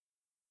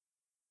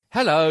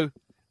Hello,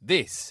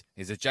 this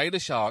is a Jay the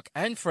Shark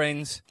and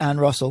Friends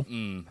And Russell.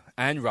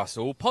 and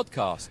Russell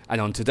podcast. And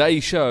on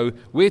today's show,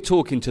 we're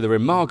talking to the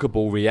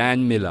remarkable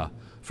Rhian Miller.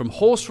 From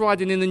horse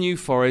riding in the New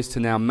Forest to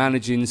now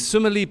managing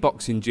Summerlee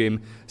Boxing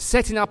Gym,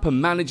 setting up and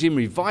managing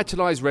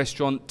revitalised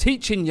restaurant,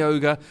 teaching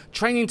yoga,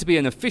 training to be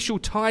an official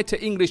Thai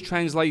to English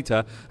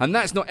translator, and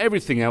that's not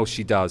everything else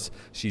she does.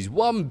 She's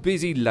one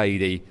busy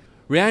lady.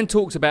 Rhian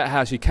talks about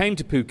how she came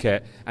to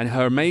Phuket and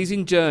her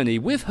amazing journey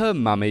with her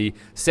mummy,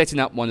 setting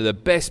up one of the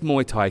best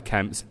Muay Thai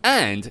camps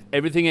and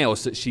everything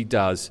else that she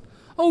does.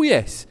 Oh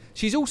yes,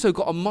 she's also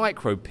got a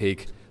micro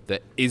pig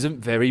that isn't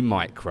very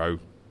micro.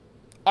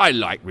 I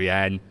like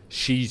Rhian.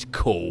 She's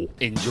cool.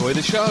 Enjoy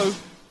the show.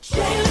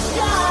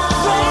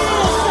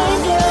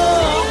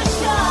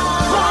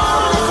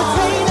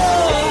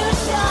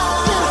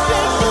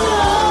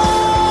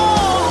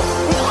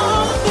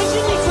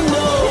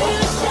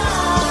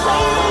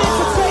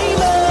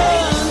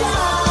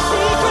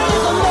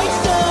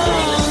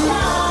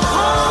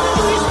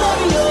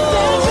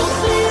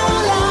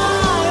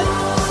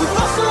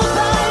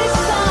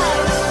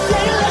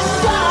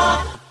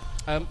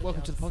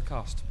 Welcome to the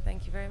podcast.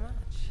 Thank you very much.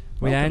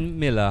 Rhian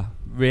Miller.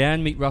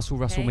 Rhian meet Russell,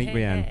 Russell meet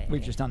Rhian. Hey.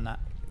 We've just done that.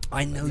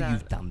 I know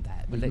you've done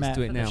that, but We let's met,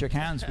 do it now. We shook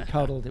hands, we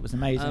cuddled, it was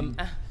amazing.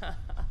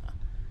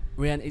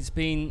 Rhian, it's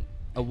been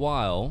a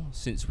while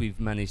since we've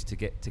managed to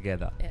get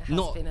together. It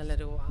has been a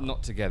little while.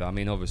 Not together. I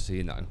mean, obviously,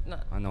 you know,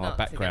 I know our Not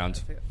background.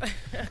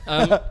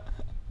 together.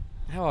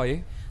 How are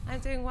you? I'm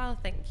doing well,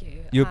 thank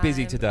you. You're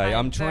busy today.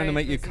 I'm trying to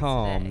very make you busy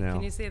calm today. now.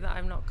 Can you see that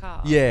I'm not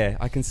calm? Yeah,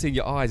 I can see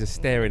your eyes are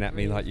staring at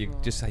me Breathe like you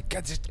more. just say,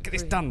 get this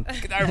Breathe. done,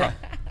 get over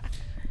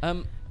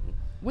it.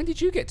 When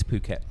did you get to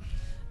Phuket?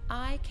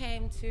 I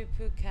came to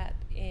Phuket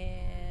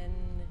in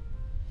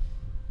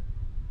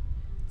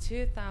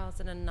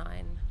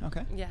 2009.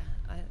 Okay. Yeah,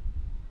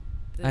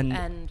 the And-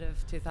 end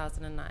of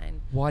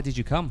 2009. Why did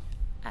you come?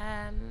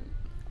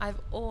 I've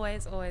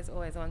always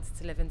wanted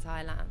to live in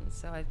Thailand.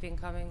 So I've been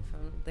coming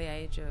from the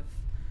age of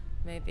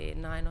maybe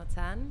 9 or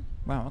 10.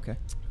 Wow, okay.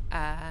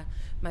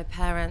 My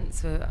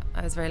parents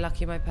I was very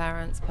lucky. My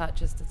parents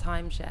purchased a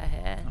timeshare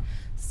here,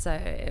 so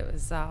it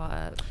was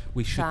our.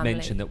 We should family.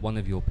 mention that one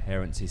of your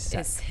parents is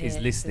Here to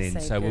listening, say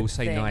so we'll good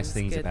say nice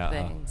things good about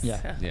things. Yeah.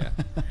 her. Yeah.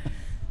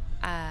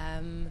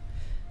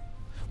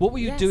 What were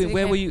you Yeah, doing? so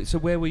Where were came- you? So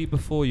where were you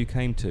before you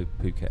came to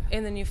Phuket?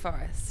 In the New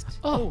Forest,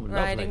 Oh,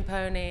 riding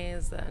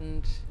ponies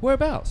and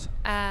Whereabouts?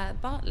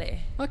 Bartley,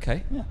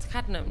 Okay.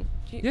 Cadnam.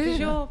 Yeah, Because yeah.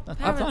 your I've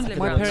parents done live it.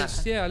 My around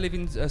parents, there. yeah, I live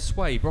in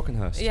Sway,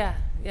 Brockenhurst.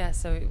 Yeah.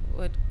 So we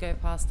would go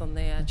past on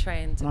the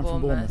train to And I'm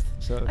from Bournemouth.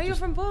 Bournemouth. So Oh, you're just-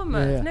 from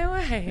Bournemouth? Yeah, yeah. No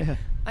way. Yeah.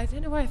 I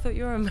don't know why I thought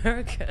you were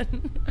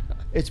American.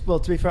 Well,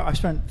 to be fair, I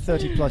spent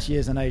 30 plus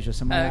years in Asia,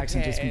 so my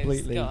accent is Okay, it's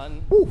completely...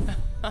 gone. Woo.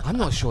 I'm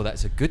not sure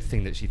that's a good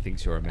thing that she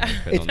thinks you're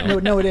American or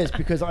not. No, it is,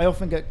 because I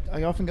often get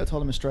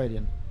told I'm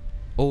Australian.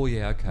 Oh,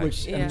 yeah, okay.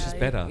 Which- Which is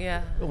better.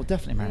 Yeah. Oh,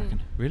 definitely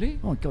American. Really?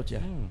 Oh, God, yeah.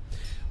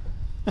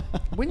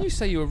 When you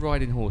say you were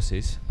riding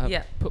horses,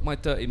 Yeah. put my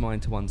dirty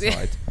mind to one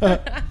side.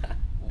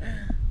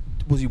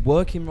 Was you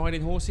working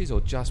riding horses,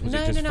 or just was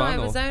No, it just fun? I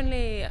was or?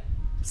 only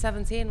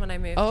 17 when I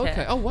moved Oh, here.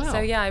 okay. Oh, wow. So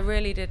yeah, I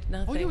really did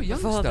nothing you were a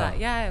before youngster. that.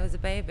 Yeah, I was a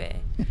baby.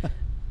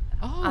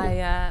 Oh.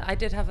 I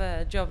did have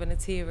a job in the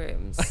tea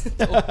rooms,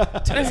 Tell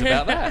us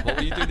about that. What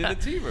were you doing in the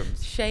tea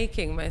rooms?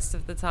 shaking most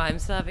of the time,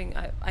 serving.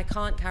 I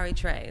can't carry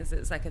trays.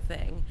 It's like a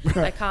thing.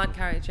 I can't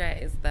carry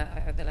trays.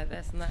 They're like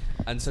this and that.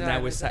 And so I now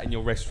we're was sat in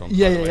your restaurant.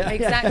 Yeah, by the yeah, way.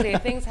 yeah. Exactly.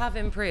 Things have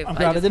improved. I'm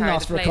glad I just didn't carry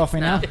ask the for a coffee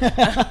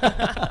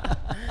plates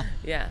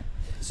Yeah.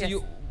 So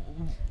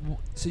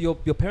Yes.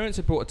 your parents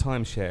had bought a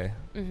timeshare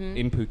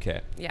in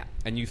Phuket, Yeah.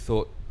 and you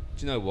thought,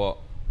 do you know what?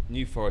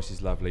 New Forest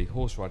is lovely,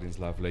 horse riding's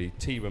lovely,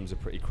 tea rooms are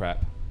pretty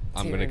crap.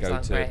 I'm going to go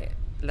to Great.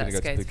 gonna Let's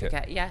go go to to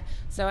Phuket. Yeah.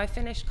 So I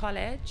finished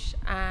college,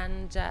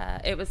 and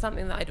it was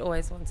something that I'd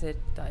always wanted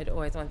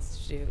to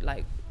do.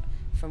 Like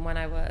from when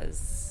I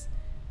was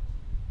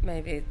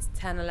maybe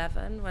 10,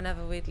 11,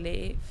 whenever we'd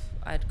leave,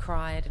 I'd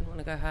cry. I didn't want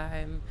to go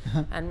home,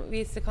 and we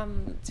used to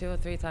come 2 or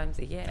 3 times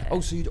a year. Oh,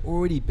 so you'd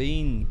already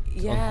been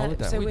on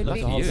holiday. So We'd we'd love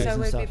be for you. holidays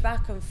and be stuff.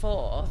 back and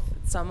forth,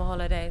 summer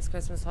holidays,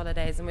 Christmas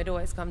holidays, and we'd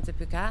always come to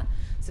Phuket.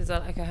 So it's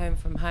like a home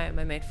from home.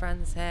 I made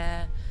friends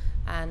here,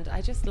 and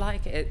I just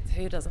like it.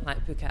 Who doesn't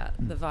like Phuket?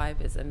 The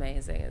vibe is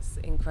amazing. It's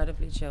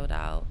incredibly chilled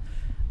out.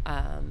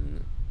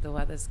 The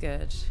weather's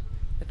good.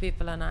 The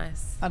people are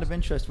nice. Out of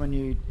interest, when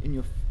you've been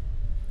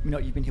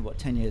here,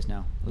 10 years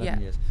now? 11 Yeah.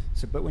 years.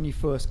 So, but when you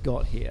first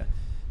got here,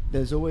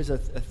 there's always a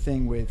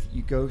thing with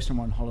you go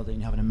somewhere on holiday and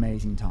you have an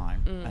amazing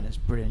time and it's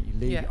brilliant. You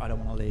leave, Yeah. I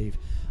don't want to leave,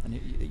 and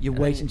you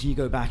wait until you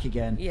go back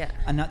again. Yeah.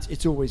 And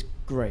it's always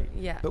great.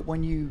 Yeah. But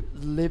when you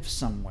live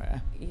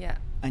somewhere Yeah.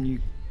 and you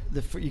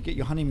get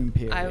your honeymoon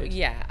period.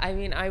 I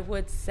mean, I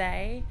would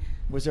say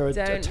Was there a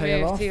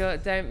tail off?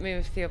 don't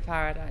move to your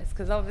paradise,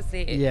 because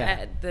obviously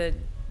the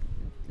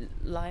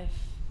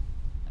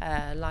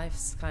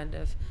life's kind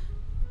of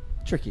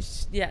Tricky.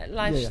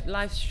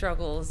 life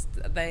struggles,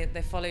 they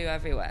follow you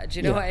everywhere. Do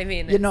you know what I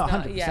mean? Yeah, no,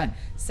 100%.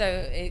 So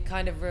it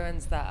kind of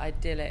ruins that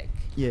idyllic.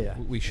 Yeah.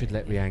 We should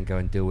let Rhian go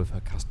and deal with her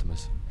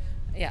customers.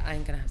 Yeah,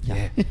 I'm gonna have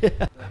to.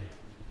 Yeah.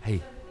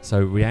 Hey,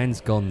 so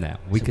Rhiann's gone now.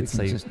 We could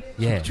say, Should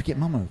we get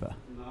Mum over?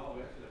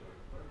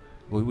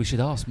 Well, we should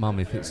ask Mum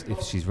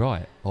if she's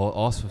right, or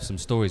ask for some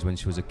stories when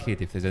she was a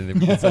kid. If there's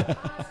anything,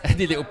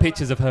 any little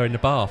pictures of her in the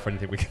bath or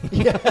anything we can.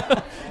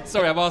 Yeah.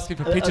 Sorry, I'm asking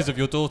for pictures of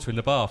your daughter in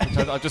the bath,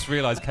 which I just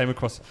realised came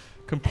across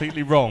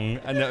completely wrong,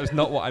 and that was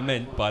not what I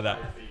meant by that.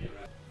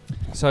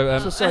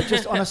 So sorry,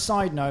 just on a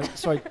side note,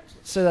 sorry,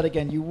 say that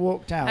again. You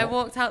walked out. I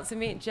walked out to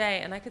meet Jay,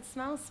 and I could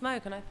smell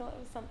smoke, and I thought it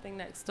was something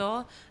next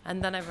door,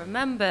 and then I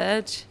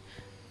remembered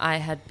I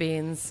had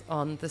beans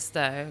on the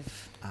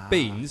stove.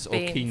 Beans or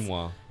Beans.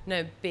 quinoa?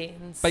 No,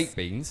 beans. Baked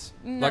beans?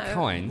 No. Like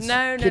Heinz?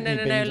 No, Kidney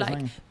beans or like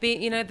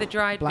something? you know the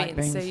dried Black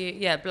beans. So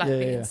beans? black Yeah,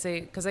 beans. yeah.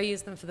 So because I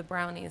use them for the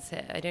brownies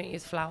here, I don't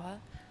use flour.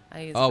 I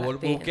use Oh, black well,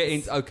 beans. we'll get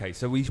into. Okay,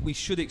 so we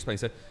should explain.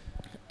 So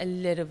A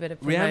little bit of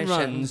promotion. Rhian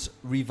runs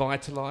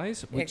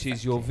Revitalise, which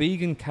is your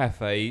vegan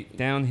cafe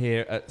down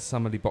here at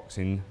Summerley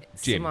Boxing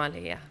Gym.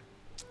 Somali, yeah.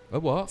 Oh,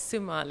 what?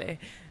 Somali.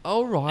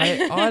 All right.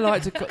 I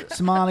like to.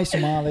 Somali,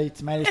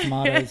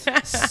 tomatoes.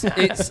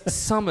 It's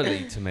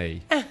Summerley to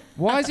me.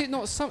 Why is it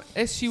not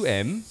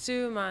S-U-M?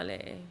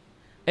 Somali.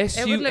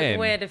 S-U-M. It would look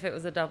weird if it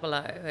was a double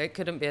O. It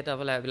couldn't be a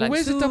double O. It'd be Well, like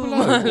where's the double O?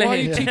 Why are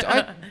you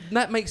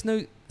that makes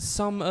no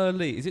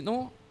Summerley. Is it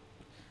not?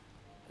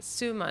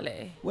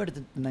 Somali. Where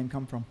did the name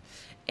come from?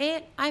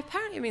 It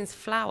apparently means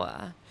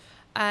flower.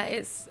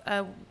 It's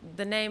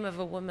the name of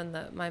a woman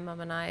that my mum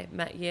and I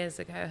met years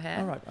ago here.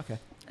 All right, okay.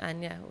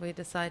 And yeah, we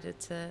decided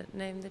to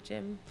name the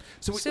gym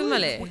So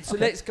Somali. So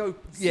Okay. let's go.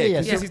 Yeah,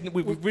 Yeah, because so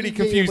we're really yeah,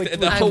 confused yeah, at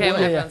the yeah. whole. Okay,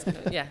 well, Yeah. everyone's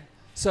gonna, yeah.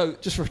 So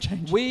Just for a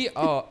change. we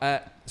are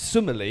at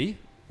Summerley.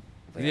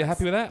 Are you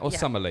happy with that, or Yeah.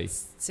 Summerley?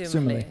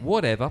 Somali.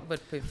 Whatever.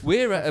 Would be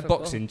We're at a preferable.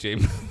 boxing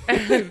gym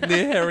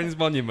near Heron's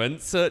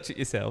Monument. Search it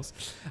yourselves.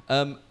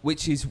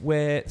 Which is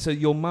where. So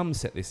your mum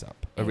set this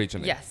up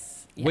originally. Yes.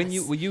 When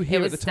yes. were you It here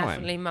at was the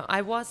time? definitely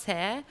I was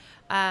here.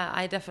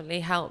 I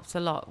definitely helped a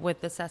lot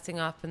with the setting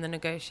up and the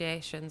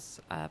negotiations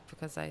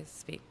because I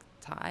speak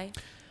Thai.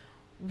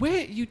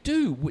 Where you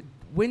do?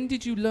 When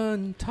did you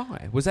learn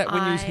Thai? Was that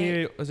when you was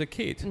here as a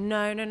kid?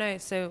 No.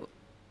 So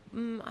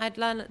I'd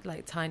learned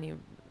like tiny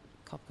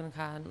Kop and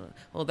Kan,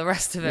 all the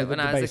rest of it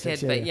when I was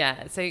basics, a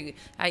kid. So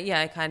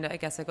I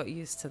guess I got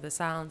used to the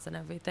sounds and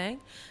everything.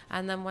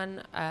 And then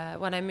when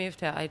I moved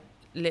here, I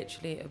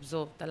literally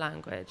absorbed the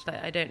language.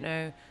 Like I don't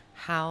know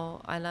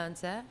how I learned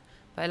it,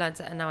 but I learned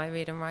it, and now I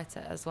read and write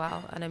it as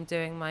well. And I'm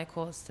doing my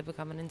course to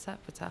become an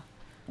interpreter.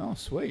 Oh,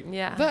 sweet.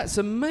 Yeah. That's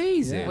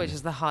amazing. Which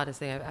is the hardest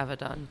thing I've ever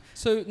done.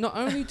 So not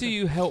only do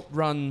you help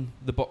run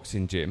the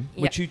boxing gym,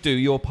 Yeah. which you do,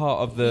 you're part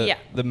of the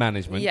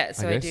management. Yeah,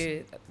 so I guess.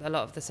 do a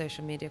lot of the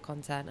social media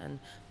content, and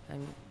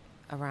I'm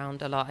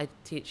around a lot. I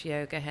teach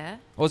yoga here.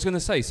 I was going to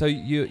say, so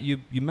you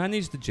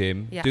manage the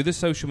gym, Yeah. do the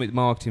social media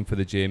marketing for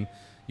the gym,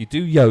 you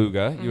do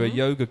yoga, you're a Mhm.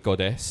 yoga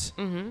goddess.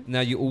 Mm-hmm. Now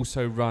Now you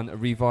also run a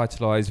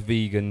Revitalised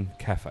vegan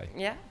cafe.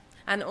 Yeah,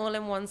 and all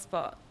in one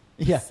spot.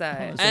 Yeah. So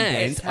That's And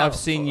it's I've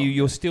seen helpful.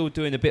 you're still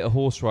doing a bit of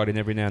horse riding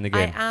every now and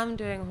again. I am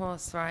doing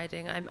horse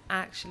riding. I'm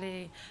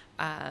actually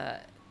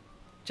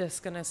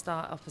just going to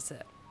start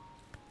opposite.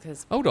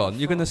 Hold on,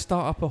 you're going to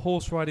start up a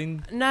horse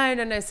riding...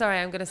 No, sorry,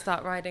 I'm going to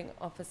start riding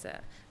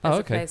opposite. There's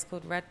a place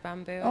called Red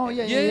Bamboo. Oh,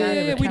 yeah,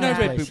 Yeah, we know Cat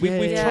Red. place.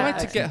 We've Yeah, tried to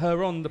excellent. get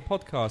her on the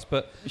podcast,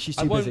 but She's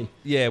I too won't- busy.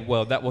 Yeah,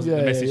 well, that wasn't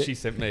the Yeah, message yeah. she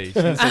sent me. She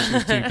didn't say she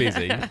was too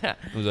busy. There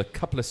was a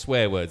couple of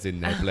swear words in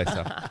there, bless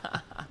her.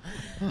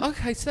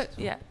 Okay,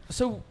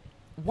 so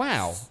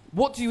wow.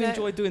 What do you So-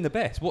 enjoy doing the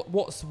best?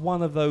 What's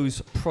one of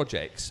those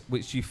projects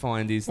which you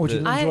find is Or do you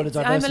the... enjoy the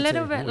I'm a diversity?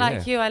 little bit Oh,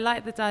 like yeah. you. I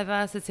like the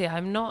diversity.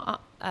 I'm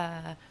not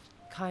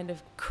kind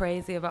of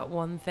crazy about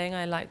one thing.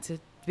 I like to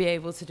be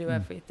able to do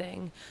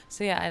everything.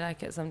 So yeah, I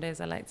like it. Some days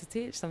I like to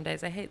teach. Some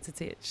days I hate to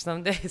teach.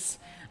 Some days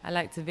I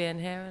like to be in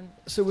here. And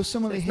So was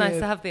Summerley it's here? nice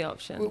to have the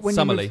options.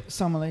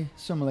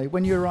 Summerley.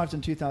 When you arrived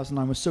in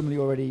 2009, was Summerley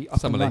already up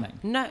Summerley.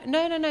 and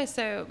running? No.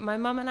 So my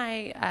mum and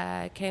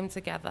I came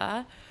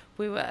together.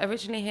 We were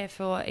originally here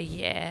for a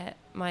year,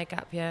 my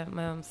gap year,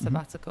 my mum's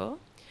sabbatical.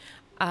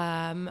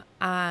 And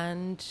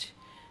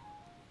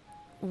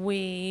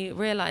we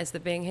realised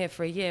that being here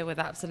for a year with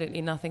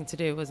absolutely nothing to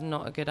do was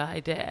not a good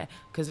idea,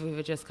 because we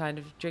were just kind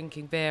of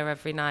drinking beer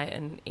every night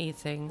and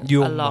eating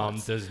Your a lot.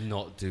 mum does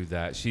not do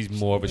that. She's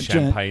more of a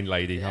Gin- champagne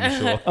lady, I'm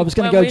sure. I was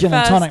going to When go we gin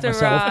and tonic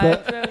first myself,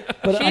 arrived,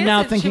 but she I'm now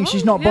isn't, thinking she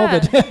she's not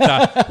won't, bothered.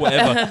 Nah,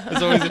 whatever.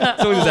 As long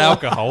as it's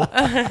alcohol.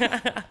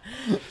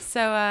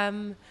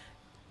 So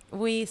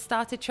we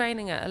started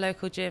training at a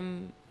local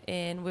gym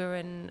we were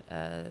in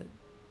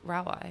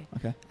Rawai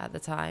Okay. at the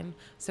time.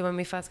 So when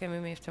we first came, we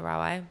moved to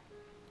Rawai.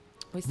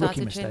 We Rookie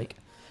started mistake.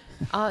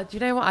 Oh, do you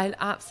know what? I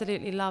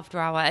absolutely loved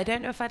Rawai. I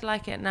don't know if I'd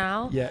like it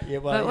now. Yeah,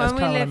 well, But that's when we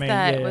kind of what I lived mean.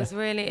 there,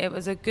 yeah. it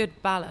was a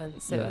good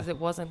balance. Yeah. It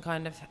wasn't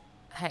kind of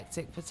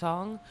hectic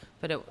Patong,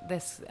 but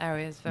this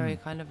area is very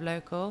kind of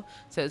local,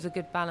 so it was a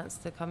good balance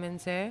to come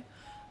into.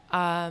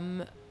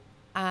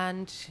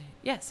 And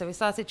yeah, so we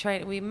started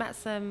training. We met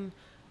some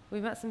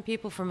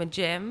people from a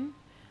gym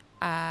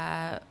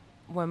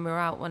when we were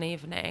out one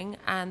evening,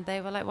 and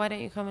they were like, "Why don't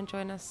you come and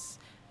join us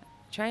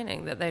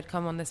training, that they'd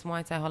come on this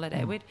Muay Thai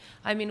holiday. We'd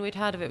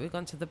heard of it. We'd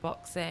gone to the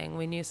boxing.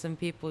 We knew some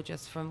people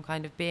just from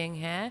kind of being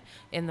here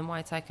in the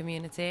Muay Thai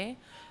community.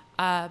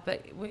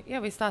 But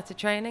we started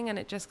training, and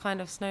it just kind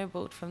of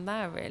snowballed from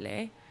there,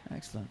 really.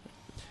 Excellent.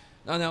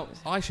 Now,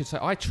 I should say,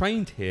 I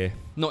trained here,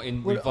 not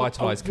in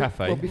Revitalised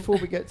Cafe. Well, before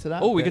we get to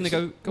that... we're going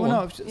to go on.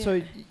 No,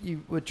 so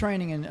you were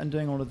training and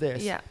doing all of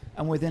this. Yeah.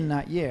 And within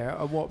that year,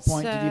 at what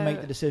point did you make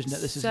the decision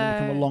that this is going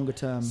to become a longer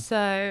term...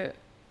 So,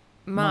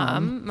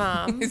 Mum...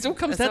 It all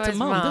comes down to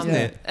Mum, doesn't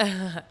it?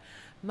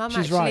 Mum She's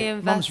actually right.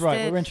 invested... Mum's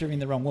right. We're interviewing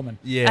the wrong woman.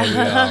 Yeah, we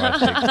are,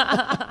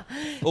 actually.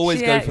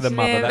 Always go for the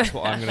mother. That's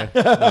what I'm going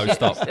to... No,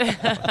 stop.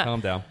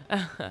 Calm down.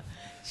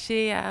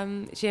 She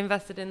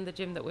invested in the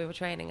gym that we were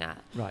training at.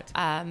 Right.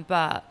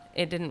 But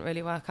it didn't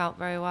really work out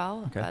very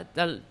well. Okay.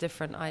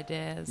 Different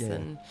ideas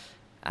and...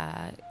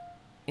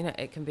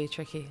 it can be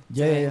tricky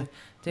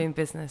doing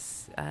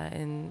business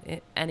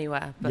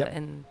anywhere, but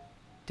in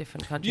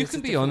different countries. You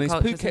can be honest,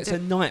 Phuket's a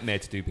nightmare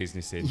to do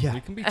it's in. Yeah. We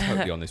can be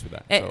totally honest with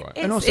that. It's all right.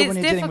 And also when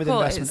you're dealing with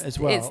investment as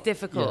well. It's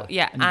difficult,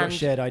 yeah. And you've got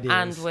shared ideas.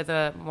 And with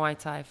a Muay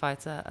Thai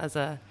fighter as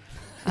a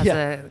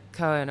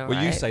co-owner,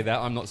 Well, you say that.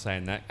 I'm not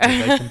saying that. 'Cause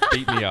they can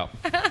beat me up.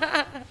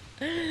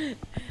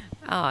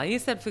 You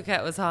said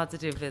Phuket was hard to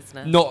do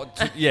business.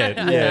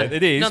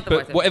 It is. Not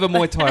But whatever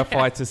Muay Thai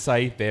fighters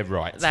say, they're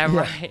right. They're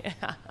right.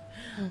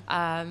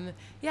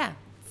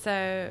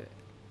 So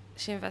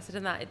she invested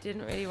in that. It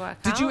didn't really work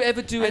out. Did you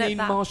ever do any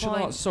martial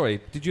arts?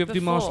 Sorry, did you ever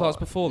do martial arts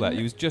before that?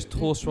 You was just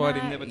horse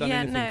riding, never done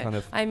anything kind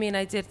of... I mean,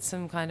 I did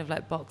some kind of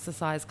like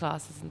boxercise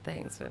classes and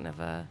things, but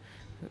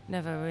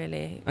never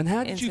really... And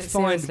how did you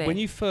find, when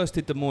you first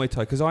did the Muay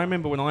Thai, because I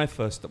remember when I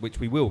first, which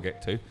we will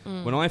get to,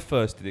 when I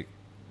first did it,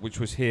 which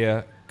was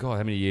here, God,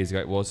 how many years ago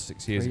it was?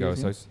 6 years ago or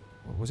so.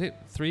 What was it?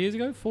 3 years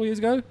ago? 4 years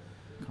ago?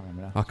 I can't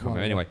remember. I can't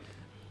remember. Anyway,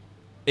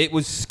 it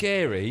was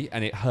scary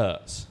and it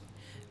hurts.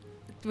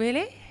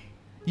 Really?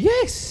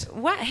 Yes.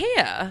 What,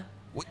 here?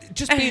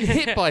 Just being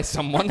hit by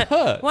someone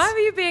hurts. Why were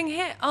you being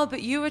hit? Oh,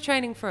 but you were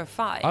training for a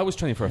fight. I was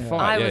training for a fight.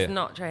 I was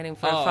not training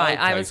for a fight.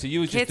 Okay. I was so you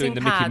were just hitting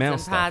doing the Mickey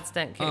Mouse stuff. Pads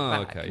don't kick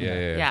back.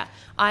 Okay. Yeah.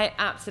 I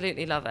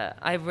absolutely love it.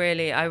 I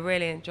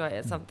really enjoy it.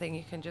 It's something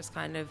you can just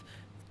kind of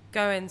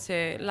go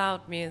into,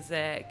 loud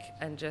music,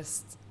 and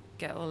just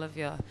get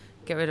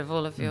rid of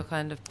all of your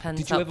kind of pent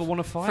up... Did you ever want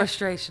to fight?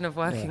 Frustration of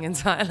working in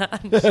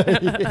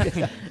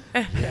Thailand.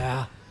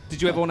 Yeah.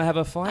 Did you ever want to have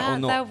a fight or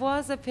not? There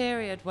was a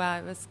period where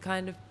I was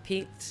kind of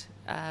peaked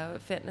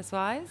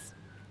fitness-wise,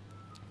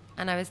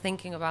 and I was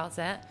thinking about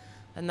it,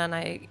 and then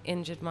I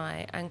injured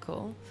my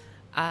ankle,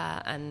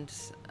 and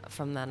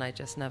from then I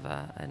just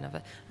never...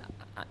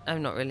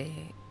 I'm not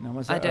really... Now,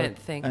 was I that don't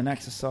think... an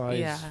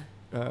exercise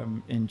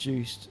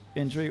induced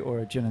injury or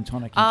a gin and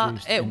tonic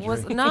induced it injury?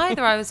 was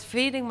neither. I was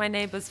feeding my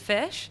neighbour's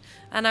fish,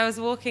 and I was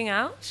walking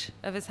out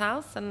of his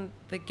house, and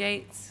the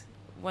gate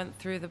went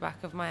through the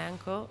back of my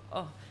ankle.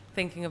 Oh,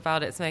 thinking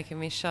about it's making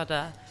me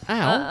shudder.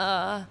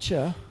 Ow.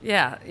 Sure.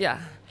 Yeah.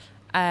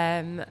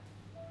 And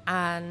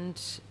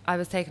I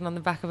was taken on the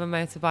back of a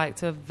motorbike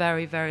to a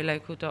very, very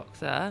local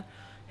doctor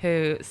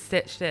who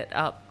stitched it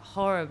up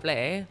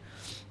horribly,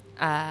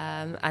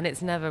 and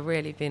it's never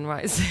really been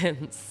right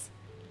since.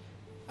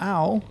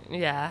 Ow.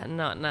 Yeah,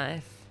 not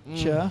nice.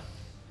 Sure.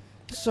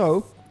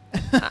 So...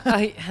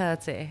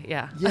 hurty,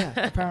 yeah. Yeah,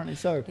 apparently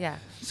so. Yeah.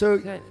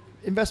 So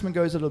investment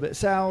goes a little bit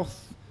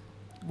south.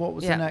 What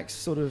was the next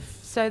sort of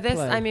So this,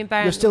 play? I mean,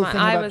 bearing You're still in mind,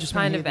 thinking I about was just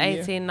kind being of here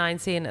the 18,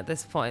 19 at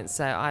this point,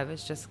 so I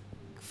was just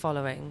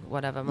following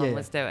whatever Mum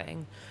was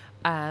doing.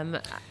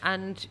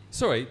 And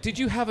sorry,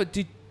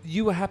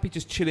 you were happy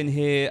just chilling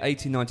here,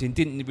 18, 19,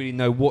 didn't really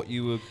know what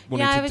you were wanting to do?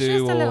 Yeah, I was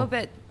just a little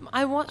bit... What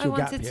I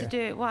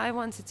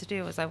wanted to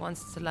do was I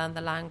wanted to learn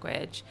the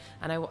language,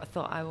 and I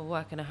thought I will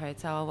work in a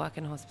hotel, I'll work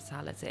in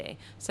hospitality.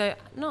 So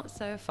not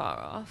so far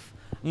off.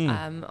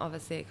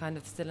 Obviously, kind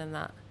of still in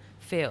that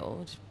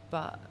field,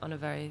 but on a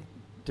very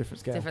different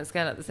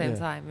scale at the same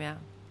time, yeah.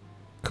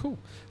 Cool.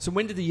 So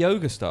when did the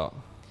yoga start?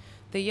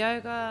 The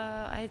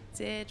yoga, I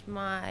did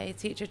my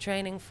teacher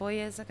training 4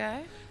 years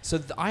ago. So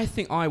I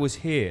think I was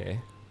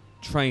here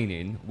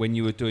training when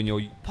you were doing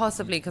your...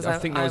 Possibly, because I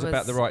think that was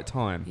about the right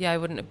time. Yeah, I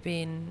wouldn't have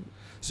been...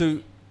 So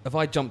have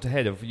I jumped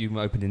ahead of you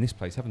opened in this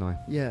place, haven't I?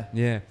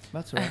 Yeah.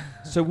 That's right.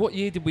 So what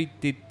year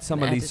did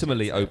Summerlee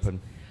Summerlee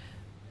open?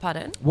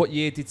 Pardon? What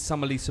year did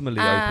Summerlee Summerlee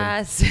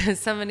open?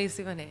 Summerlee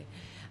Summerlee.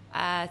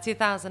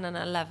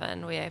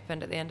 2011. We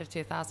opened at the end of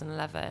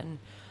 2011.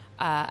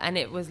 And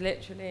it was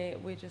literally,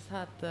 we just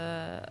had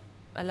the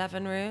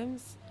 11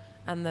 rooms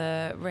and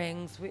the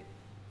rings.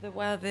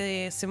 Where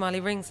the Somali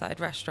Ringside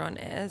restaurant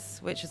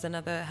is, which is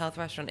another health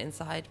restaurant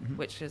inside,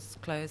 which is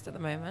closed at the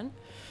moment,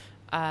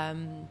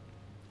 it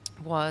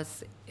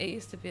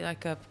used to be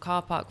like a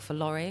car park for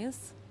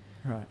lorries.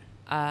 Right.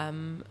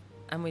 And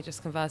we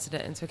just converted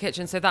it into a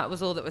kitchen. So that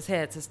was all that was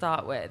here to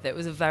start with. It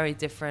was a very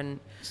different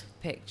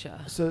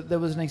picture. So there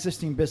was an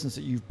existing business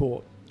that you've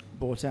bought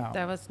bought out?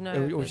 There was no.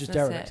 It was just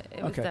derelict.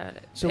 It was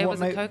derelict. So it what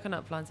was a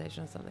coconut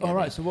plantation or something. All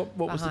right. So what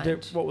was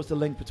what was the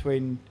link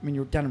between? I mean,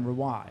 you're down in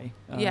Rawai,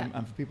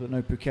 and for people that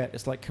know Phuket,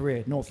 it's like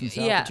Korea, north and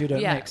south. But you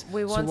don't mix.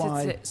 We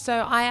wanted to. So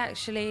I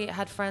actually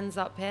had friends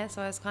up here,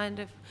 so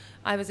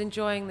I was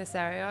enjoying this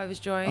area. I was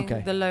enjoying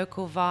the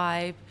local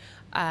vibe.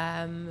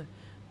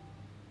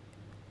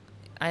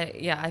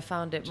 I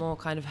found it more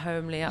kind of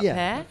homely up here.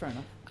 Yeah, fair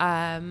enough.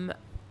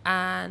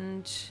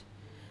 And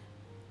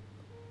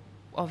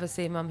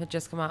obviously Mum had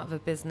just come out of a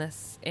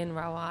business in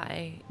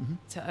Rawai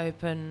to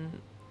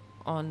open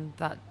on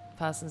that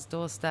person's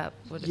doorstep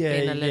would have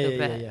been a little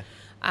bit. Yeah.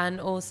 And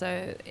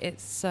also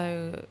it's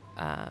so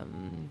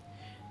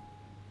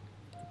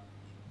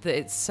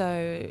it's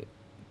so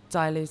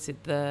diluted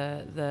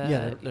everywhere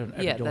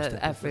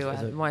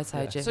Muay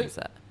Thai gyms.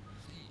 So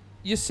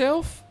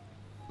yourself,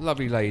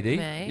 lovely lady.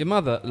 Me. Your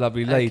mother,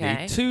 lovely lady.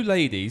 Okay.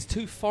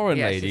 Two foreign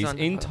ladies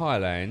in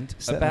Thailand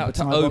about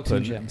to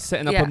open,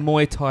 setting up a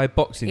Muay Thai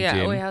boxing gym.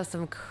 Yeah, we have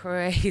some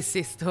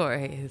crazy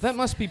stories. That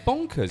must be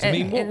bonkers. I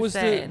mean, what was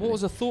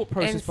the thought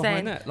process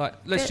behind that? Like,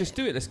 let's just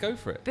do it. Let's go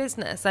for it.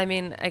 Business. I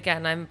mean,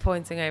 again, I'm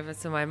pointing over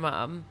to my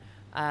mum.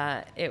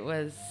 It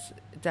was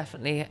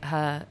definitely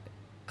her.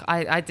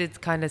 I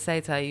did kind of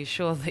say to her, "Are you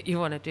sure that you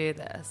want to do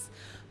this?"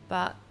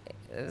 But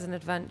it was an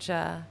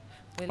adventure.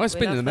 It's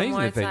been an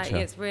amazing adventure.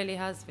 It really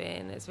has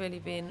been. It's really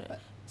been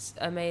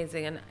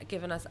amazing and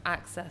given us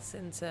access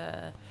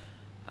into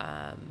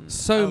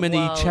so many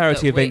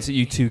charity events that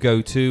you two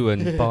go to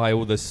and buy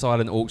all the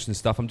silent auction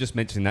stuff. I'm just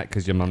mentioning that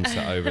because your mum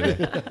sat over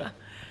there.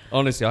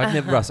 Honestly,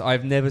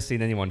 I've never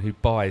seen anyone who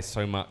buys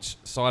so much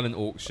silent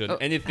auction,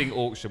 anything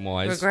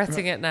auction-wise.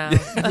 Regretting it now.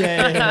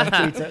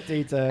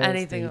 Details.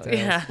 Anything. Details.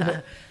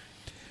 Yeah.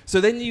 So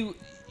then you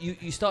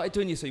started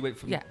doing so you went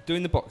from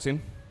doing the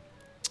boxing,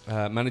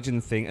 managing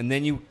the thing, and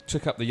then you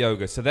took up the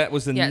yoga. So that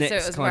was the next so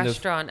it was kind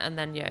restaurant and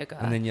then yoga.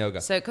 And then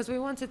yoga. So because we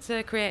wanted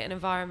to create an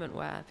environment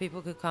where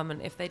people could come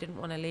and if they didn't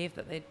want to leave,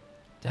 that they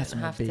don't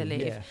have to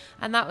leave. Yeah.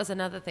 And that was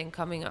another thing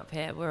coming up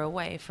here. We're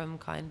away from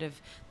kind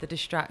of the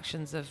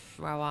distractions of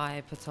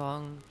Rawai,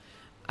 Patong.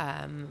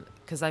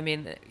 Because, I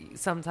mean,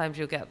 sometimes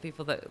you'll get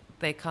people that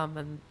they come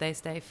and they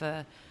stay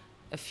for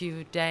a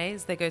few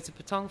days. They go to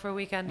Patong for a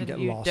weekend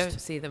and you don't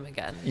see them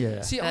again.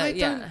 Yeah. See, I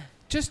don't...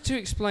 Just to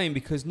explain,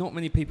 because not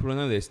many people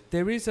know this,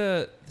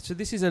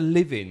 this is a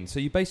live-in.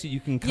 So you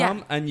can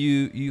come and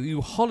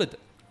you holiday.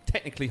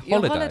 Technically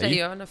holiday.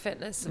 You're on a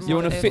fitness. You're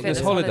on a fitness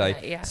holiday.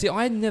 Yeah. See,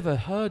 I had never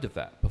heard of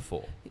that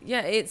before.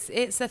 Yeah, it's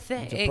a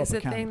thing. It's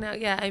a thing now.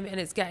 Yeah, I mean,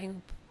 it's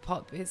getting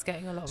It's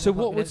getting a lot. So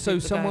what would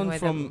someone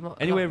from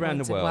anywhere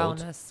around the world?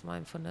 Wellness,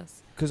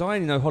 mindfulness. Because I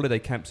only know holiday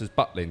camps as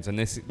Butlins, and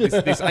this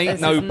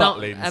ain't no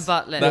Butlins. A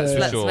Butlins. That's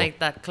Let's for sure. make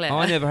that clear.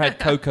 I never had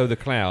Coco the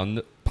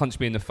clown punch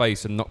me in the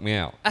face and knock me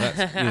out.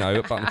 That's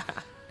Butlins.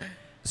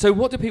 So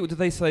what do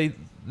they say?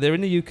 They're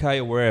in the UK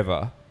or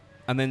wherever,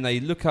 and then they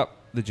look up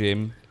the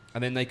gym.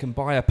 And then they can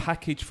buy a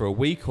package for a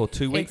week or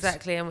 2 weeks.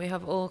 Exactly, and we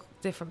have all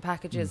different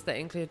packages that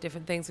include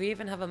different things. We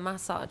even have a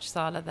massage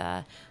sala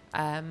there.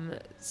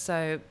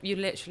 So you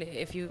literally,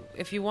 if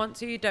you want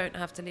to, you don't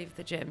have to leave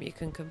the gym. You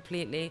can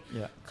completely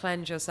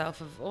cleanse yourself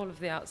of all of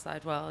the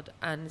outside world.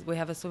 And we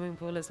have a swimming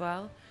pool as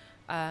well.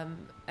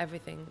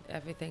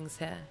 Everything's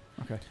here.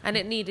 Okay. And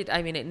it needed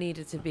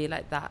to be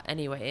like that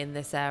anyway in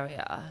this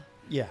area.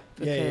 Yeah.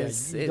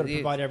 You've got to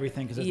provide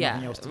everything because there's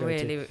nothing else to go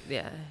to.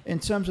 Yeah. In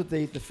terms of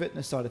the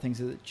fitness side of things,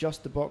 is it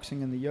just the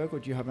boxing and the yoga, or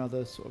do you have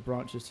other sort of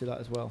branches to that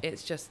as well?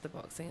 It's just the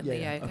boxing and the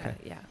yoga. Okay.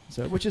 Yeah.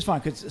 So, which is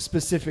fine because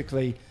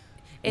specifically,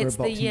 it's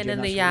the yin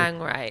and the yang,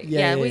 right?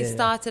 We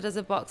started as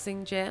a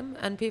boxing gym,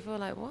 and people were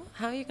like, "What?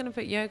 How are you going to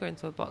put yoga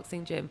into a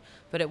boxing gym?"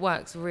 But it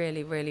works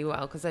really, really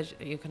well because, as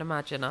you can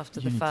imagine, after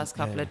the first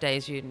couple of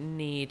days, you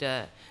need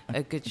a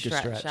good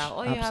stretch out.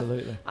 Or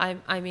Absolutely.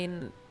 I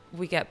mean.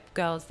 We get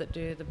girls that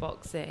do the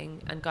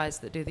boxing and guys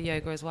that do the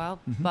yoga as well.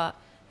 Mm-hmm. But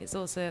it's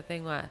also a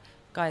thing where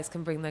guys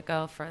can bring their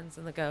girlfriends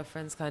and the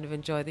girlfriends kind of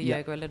enjoy the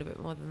yoga a little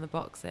bit more than the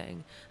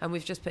boxing. And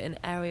we've just put in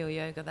aerial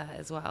yoga there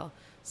as well.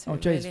 So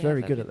Jay's really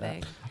very good at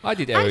that. I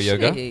did aerial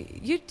yoga.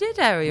 You did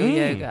aerial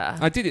yoga.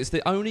 I did. It's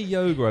the only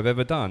yoga I've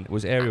ever done. It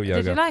was aerial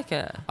yoga. Did you like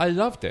it? I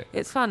loved it.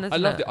 It's fun, isn't it? I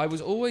loved it. I was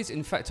always,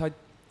 in fact, I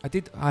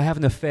have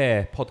an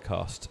affair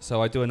podcast,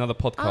 so I do another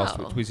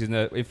podcast, which is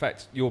in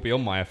fact, you'll be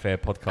on my affair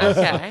podcast.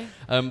 Okay.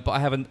 But I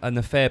have an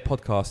affair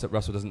podcast that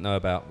Russell doesn't know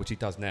about, which he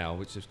does now,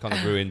 which has kind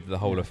of ruined the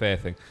whole affair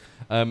thing.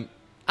 Okay,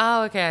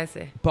 I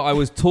see. But I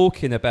was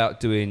talking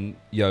about doing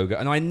yoga,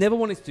 and I never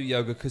wanted to do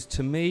yoga because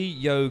to me,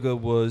 yoga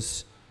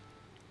was...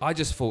 I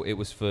just thought it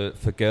was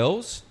for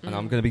girls, and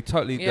I'm going to be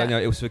totally...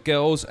 it was for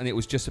girls, and it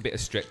was just a bit of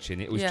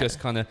stretching. It was just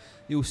kind of...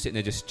 You all sitting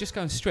there just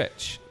go and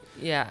stretch.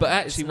 Yeah. But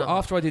actually,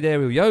 after I did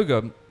aerial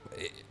yoga...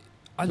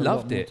 I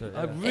loved it.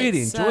 I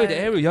really enjoyed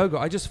aerial yoga.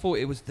 I just thought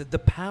it was the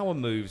power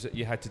moves that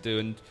you had to do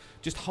and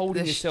just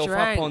holding yourself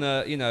up on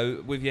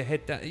with your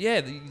head down.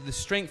 Yeah, the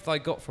strength I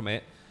got from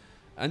it.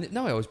 And it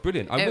was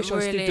brilliant. I wish I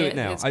still do it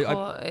now.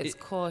 It's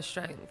core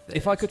strength.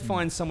 If I could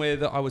find somewhere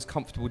that I was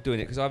comfortable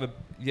doing it, because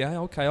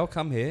I'll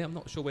come here. I'm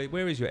not sure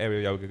where is your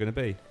aerial yoga going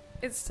to be?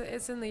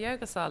 It's in the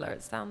yoga sala.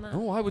 It's down there.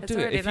 Oh, I would It's do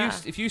it.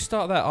 already If you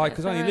start that,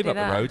 because I only live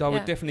up the road, I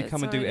would definitely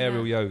come and do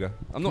aerial yoga.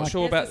 I'm not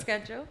sure Here's about the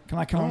schedule. Can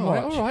I come and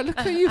All watch? right, look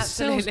at you.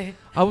 Absolutely.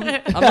 I'm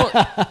not,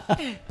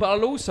 but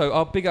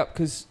I'll big up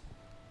because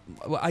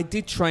I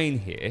did train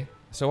here.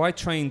 So I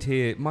trained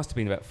here, it must have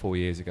been about 4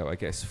 years ago, I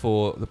guess,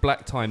 for the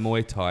Black Tie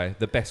Muay Thai,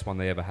 the best one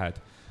they ever had.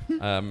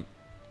 And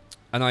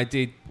I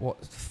did,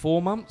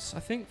 4 months, I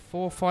think,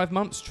 4 or 5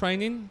 months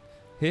training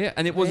here.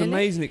 And it was an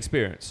amazing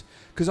experience.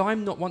 Because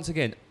I'm not, once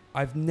again,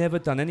 I've never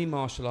done any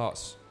martial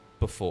arts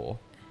before.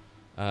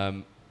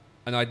 And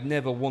I'd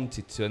never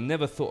wanted to, and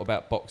never thought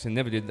about boxing,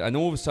 never did. And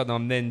all of a sudden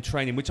I'm then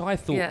training, which I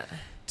thought,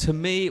 to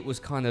me, it was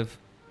kind of,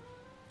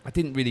 I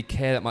didn't really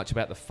care that much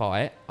about the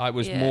fight. I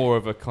was more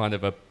of a kind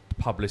of a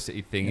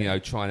publicity thing, you know,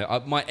 trying to...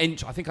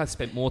 I think I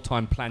spent more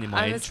time planning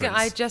my entrance.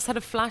 I just had a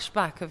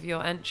flashback of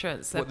your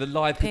entrance. What, the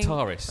live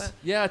guitarist?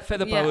 Yeah, I had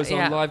feather boas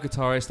on, live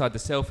guitarist. I had the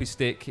selfie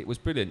stick. It was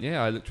brilliant.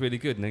 Yeah, I looked really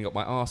good, and then got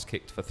my ass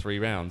kicked for 3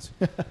 rounds.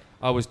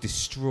 I was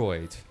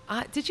destroyed.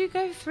 Did you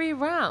go 3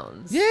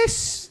 rounds?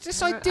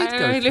 Yes, I did go 3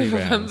 rounds. I really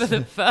remember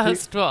the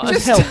first one.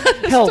 Just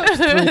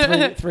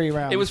helped three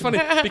rounds. It was funny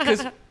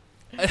because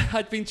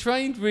I'd been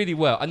trained really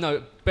well. I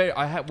know,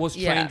 was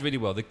trained really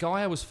well. The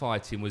guy I was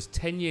fighting was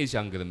 10 years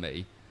younger than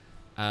me,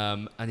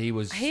 and he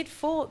was... He'd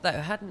fought, though,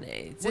 hadn't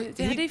he?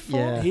 Had he fought?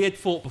 Yeah. He had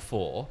fought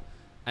before,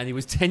 and he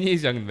was 10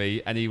 years younger than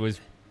me, and he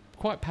was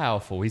quite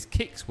powerful. His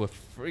kicks were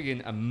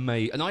friggin'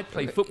 amazing. And I'd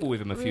played football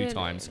with him a few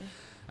times.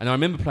 And I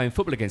remember playing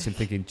football against him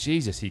thinking,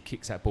 Jesus, he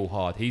kicks that ball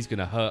hard. He's going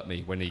to hurt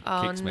me when he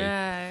kicks me.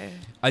 No.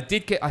 I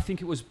did get, I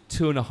think it was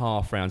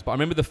 2.5 rounds. But I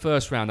remember the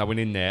first round I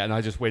went in there and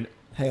I just went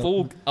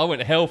I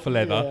went hell for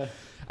leather. Yeah.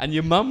 And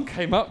your mum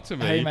came up to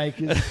me.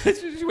 Haymakers.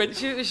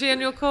 Was she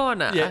in your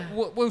corner? Yeah.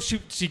 Well,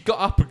 she got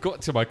up and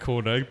got to my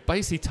corner,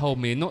 basically told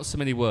me in not so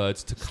many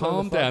words to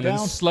calm down and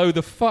slow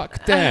the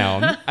fuck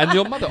down. And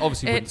your mother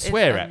obviously wouldn't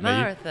swear at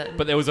me.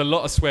 But there was a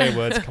lot of swear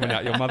words coming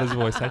out your mother's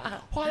voice saying,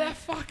 what the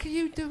fuck are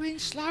you doing?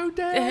 Slow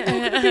down. You're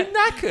going to be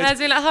knackered. I'd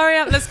be like, hurry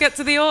up, let's get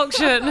to the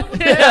auction.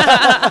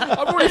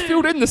 I've already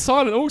filled in the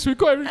silent auction. We've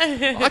got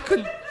everything. I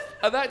couldn't,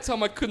 at that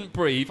time I couldn't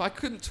breathe. I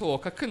couldn't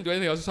talk. I couldn't do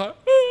anything. I was just like...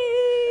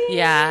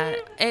 Yeah,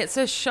 it's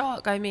a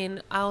shock. I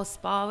mean, I'll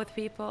spar with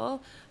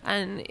people,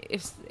 and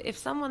if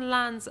someone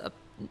lands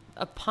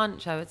a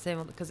punch, I would say,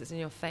 because it's in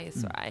your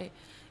face, right?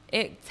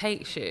 It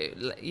takes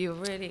you. You're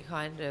really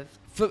kind of...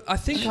 I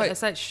think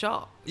it's like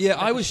shock. Yeah,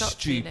 like I was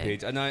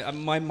stupid,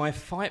 and my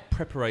fight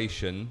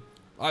preparation...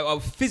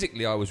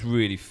 physically, I was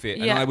really fit,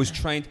 and I was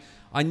trained.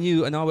 I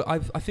knew, and I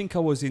think I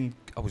was in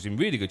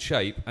really good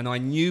shape, and I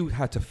knew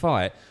how to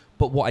fight.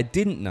 But what I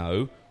didn't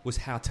know was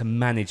how to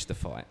manage the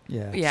fight.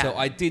 Yeah. So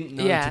I didn't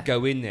know to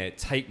go in there,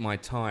 take my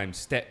time,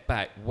 step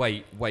back,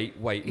 wait,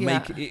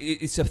 make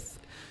it.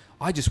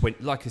 I just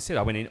went, like I said,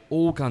 I went in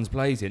all guns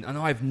blazing, and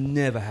I've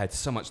never had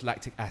so much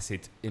lactic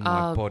acid in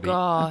my body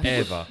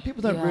ever.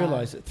 People don't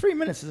realise that 3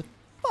 minutes is a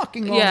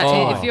fucking long time.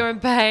 Yeah, if you're in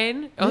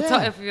pain or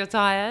if you're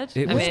tired.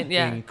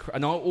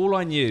 And all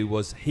I knew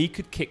was he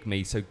could kick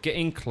me, so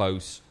getting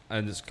close,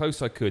 and as close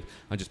as I could,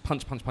 and just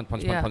punch.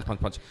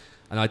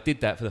 And I did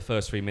that for the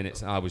first 3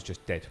 minutes, and I was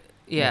just dead.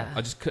 Yeah.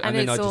 I just could, and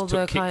then it's I just all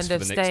took the kicks kind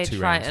of for the next stage 2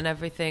 fright rounds. and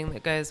everything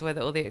that goes with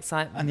it, all the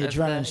excitement. And the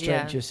adrenaline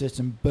straight to your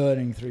system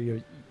burning through your...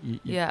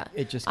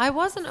 It just... I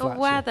wasn't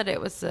aware that it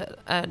was a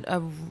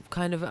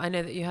kind of... I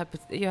know that you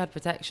had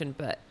protection,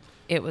 but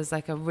it was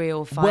like a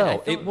real fight.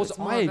 Well, it was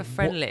more of a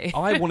friendly.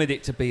 I wanted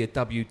it to be a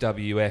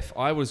WWF.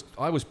 I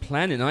was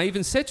planning. I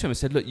even said to him, I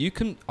said, look,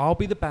 I'll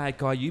be the bad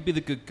guy, you be the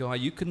good guy,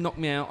 you can knock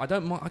me out. I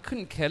don't mind. I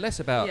couldn't care less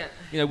about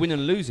winning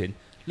and losing.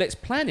 Let's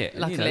plan it.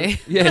 Luckily.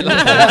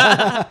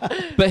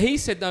 Luckily. But he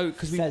said no,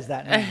 because says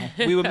that now.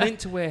 We were meant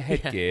to wear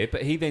headgear,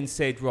 but he then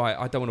said, right,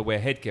 I don't want to wear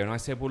headgear. And I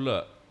said, well,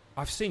 look,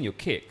 I've seen your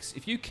kicks.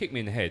 If you kick me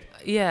in the head,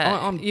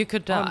 you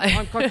could die.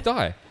 I'm going to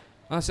die.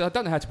 And I said, I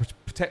don't know how to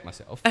protect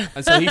myself.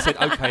 And so he said,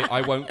 okay,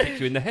 I won't kick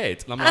you in the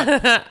head. And I'm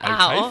like,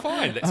 okay,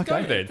 fine, let's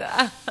go then.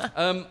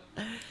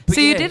 So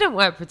you didn't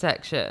wear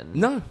protection?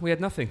 No, we had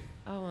nothing.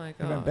 Oh my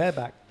God. You went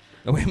bareback.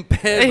 I went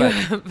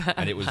bareback,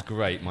 and it was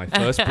great. My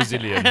first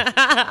Brazilian,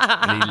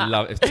 and he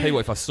loved it. I'll tell you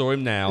what, if I saw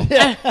him now,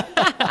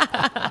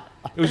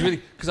 it was really,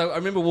 because I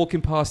remember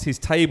walking past his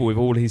table with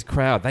all his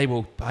crowd. They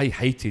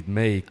hated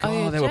me.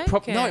 God, they were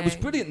no, it was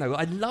brilliant though.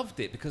 I loved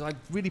it because I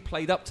really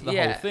played up to the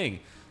whole thing.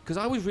 Because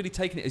I was really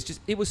taking it as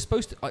it was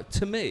supposed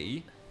to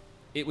me,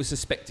 it was a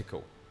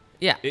spectacle.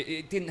 Yeah.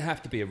 It didn't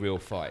have to be a real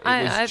fight.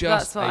 It was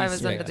just that's what I was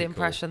spectacle. under the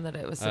impression that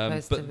it was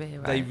supposed to be.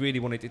 Right? They really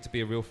wanted it to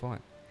be a real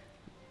fight.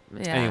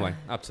 Yeah. Anyway,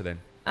 up to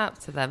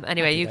them.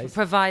 Anyway, you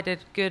provided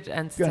good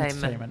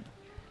entertainment.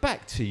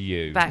 Back to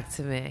you. Back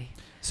to me.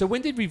 So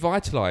when did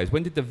Revitalise,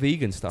 when did the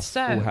vegan stuff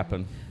all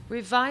happen?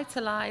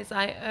 Revitalise,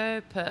 I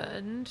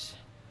opened...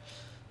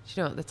 Do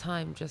you know what, the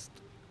time just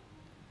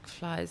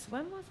flies.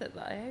 When was it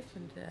that I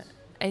opened it?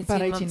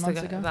 18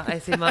 months ago. About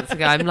 18 months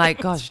ago. I'm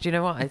like, gosh, do you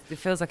know what? It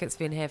feels like it's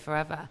been here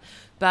forever.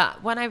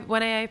 But when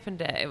I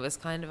opened it, it was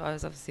kind of, I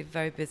was obviously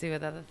very busy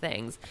with other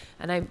things.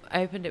 And I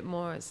opened it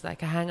more as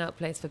like a hangout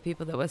place for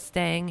people that were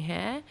staying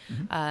here.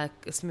 A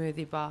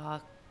smoothie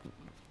bar,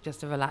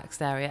 just a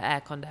relaxed area,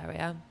 air-conned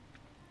area.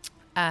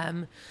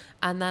 And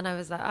then I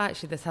was like,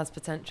 actually, this has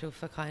potential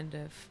for kind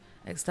of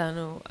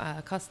external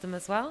custom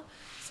as well.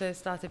 So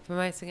started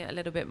promoting it a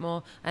little bit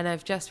more, and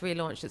I've just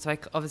relaunched it. So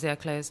obviously I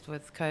closed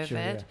with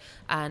COVID,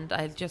 and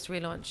I just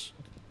relaunched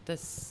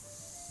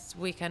this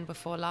weekend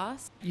before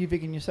last. You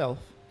vegan yourself?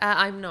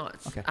 I'm not.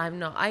 Okay. I'm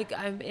not.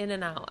 I'm in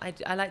and out.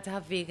 I like to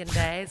have vegan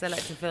days. I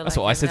like to feel. That's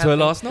like what I I'm said to her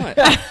healthy. last night.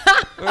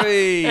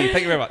 Hey,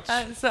 thank you very much.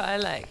 So I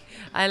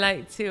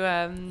like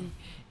to.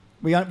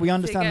 We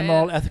understand the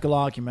moral, ethical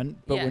argument,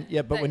 but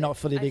we're not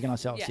fully vegan I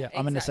ourselves.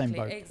 I'm in the same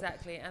boat.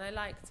 Exactly, and I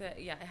like to.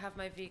 I have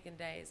my vegan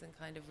days and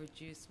kind of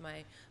reduce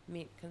my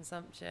meat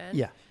consumption.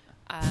 Yeah.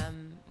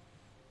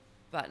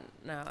 But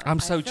no. I'm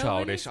so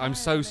childish. I'm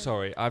so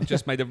sorry. I've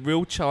just made a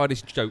real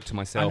childish joke to I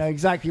myself know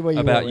exactly where you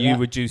about were you at.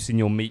 reducing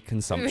your meat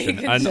consumption.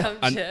 Meat And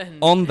consumption.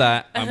 on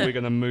that, and we're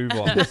going to move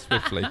on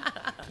swiftly.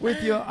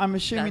 With your, I'm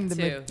assuming That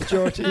the too.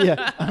 majority.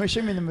 Yeah, I'm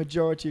assuming the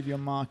majority of your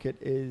market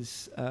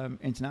is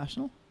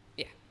international.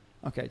 Yeah.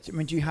 Okay. So, I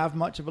mean, do you have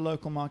much of a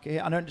local market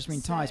here? I don't just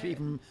mean Thais, but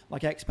even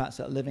like expats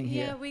that are living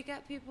here. Yeah, we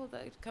get people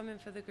that come in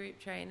for the group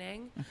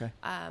training. Okay.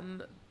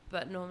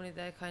 But normally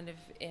they're kind of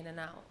in and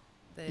out.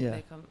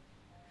 They come.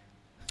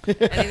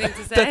 Anything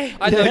to say?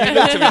 I know you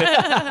looked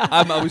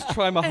at me. I was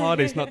trying my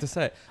hardest not to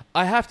say it.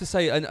 I have to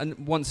say,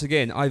 and once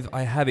again,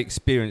 I have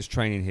experienced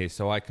training here,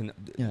 so I can.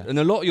 Yeah. And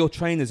a lot of your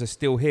trainers are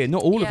still here.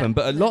 Not all of them,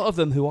 but a lot of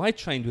them who I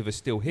trained with are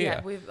still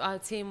here. Yeah, our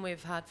team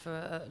we've had for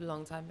a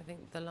long time. I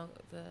think the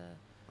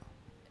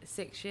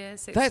 6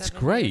 years. That's 7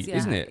 great, years,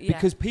 isn't it? Yeah.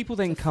 Because people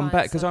then To come find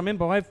back. Because I some-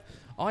 remember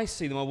I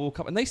see them. I walk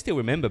up and they still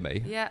remember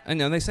me. Yeah.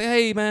 And they say,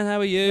 "Hey man, how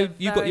are you? They're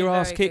You got your very,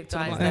 ass very kicked." good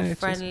And I'm guys. like, They're "Eh, cheers."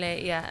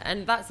 friendly, yeah.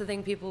 And that's the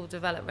thing. People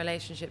develop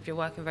relationships. You're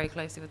working very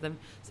closely with them,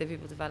 so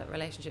people develop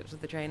relationships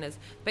with the trainers.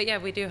 But yeah,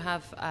 we do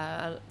have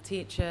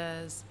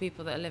teachers,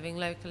 people that are living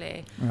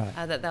locally,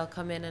 Right. that they'll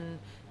come in and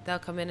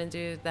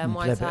do their And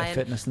Muay play a bit Thai of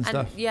fitness and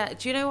stuff. Yeah.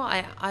 Do you know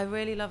what I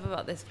really love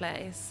about this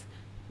place?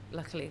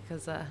 Luckily,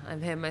 because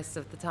I'm here most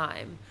of the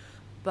time,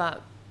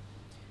 but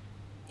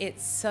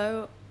it's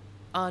so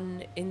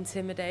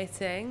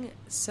unintimidating.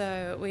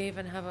 So we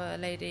even have a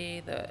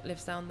lady that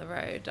lives down the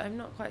road. I'm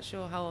not quite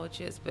sure how old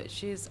she is, but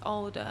she's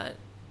older,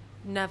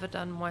 never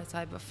done Muay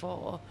Thai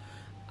before.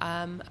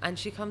 And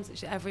she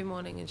comes every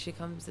morning, and she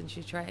comes and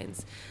she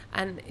trains,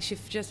 and she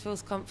just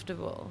feels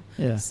comfortable.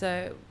 Yeah.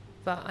 So,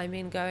 but I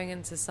mean, going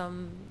into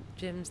some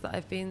gyms that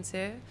I've been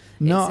to,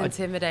 No, it's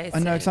intimidating. I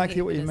know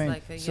exactly what you It's mean.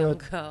 like a So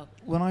young girl.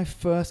 when I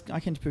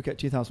came to Phuket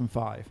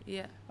 2005.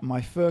 Yeah.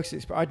 My first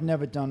experience,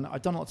 I'd done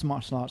lots of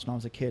martial arts when I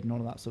was a kid and all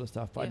of that sort of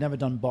stuff, but I'd Yeah. never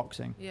done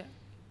boxing. Yeah.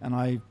 And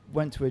I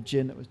went to a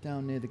gym that was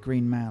down near the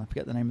Green Man. I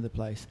forget the name of the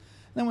place.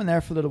 Then went there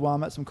for a little while,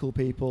 met some cool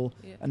people,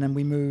 Yeah. and then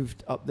we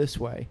moved up this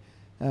way,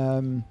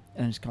 and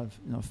I just kind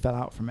of fell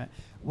out from it.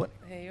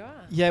 Here you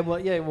are. Yeah,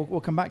 we'll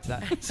come back to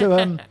that. So,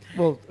 I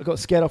got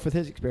scared off with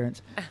his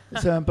experience.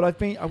 So, but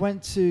I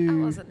went I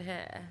to wasn't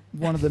here.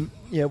 one of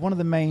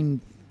the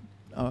main.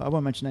 I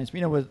won't mention names, but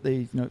you know where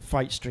the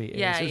Fight Street is.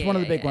 Yeah, It's yeah, one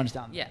of the yeah, big yeah. ones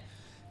down Yeah.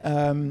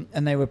 there.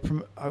 And they were.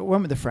 I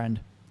went with a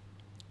friend,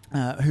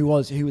 who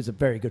was a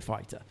very good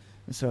fighter.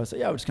 And so I said,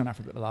 we're just going to have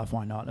a bit of a laugh.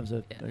 Why not? There was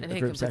a And he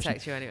group can session.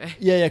 protect you anyway.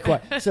 Yeah,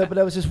 quite. So, but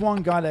there was this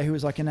one guy there who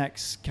was like an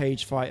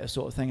ex-cage fighter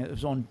sort of thing. It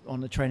was on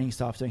the training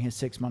staff doing his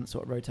 6-month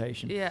sort of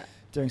rotation. Yeah.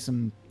 Doing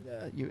some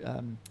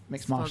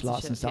mixed martial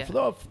arts and stuff. Sponsorship, I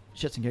thought,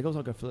 shits and giggles,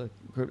 I'll go for the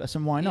group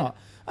lesson. Why not?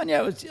 And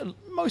it was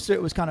most of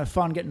it was kind of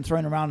fun, getting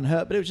thrown around and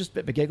hurt, but it was just a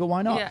bit of a giggle.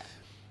 Why not? Yeah.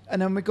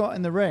 And then we got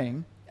in the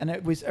ring, and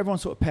it was everyone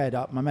sort of paired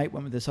up. My mate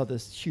went with this other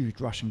huge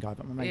Russian guy,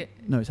 but my mate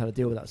knows how to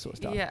deal with that sort of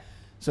stuff. Yeah.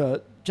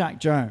 So Jack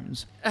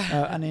Jones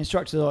and the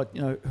instructor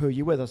said, who are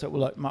you with? I said,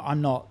 well, look,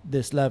 I'm not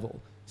this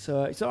level.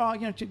 So he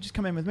said, just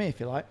come in with me if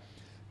you like.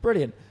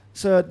 Brilliant.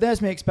 So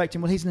there's me expecting,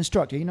 well, he's an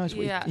instructor. He knows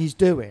what he's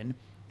doing.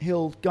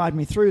 He'll guide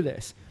me through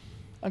this.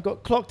 I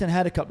got clocked in the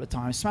head a couple of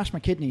times, smashed my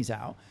kidneys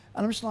out,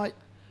 and I'm just like,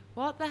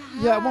 what the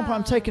hell? yeah, at one point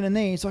I'm taking a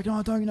knee. It's like,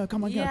 oh, don't,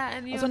 come on, Yeah, go.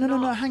 and I you're was like, no,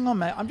 not- hang on,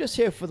 mate. I'm just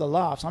here for the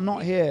laughs. I'm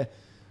not here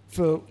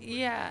for...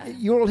 Yeah.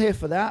 You're all here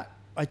for that.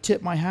 I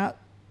tip my hat,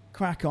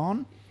 crack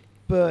on,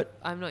 but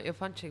I'm not your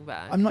punching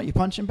bag. I'm not your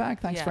punching bag.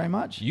 Thanks Yeah. very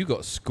much. You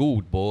got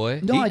schooled, boy.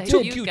 No, I he did.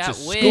 took You you got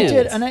to whipped. school. He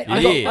did, and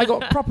I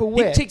got proper He'd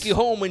whipped. take you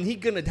home and he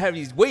gonna have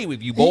his way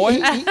with you, boy. He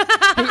You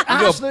gonna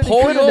absolutely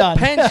pull could have your done.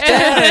 pants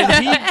down and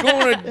he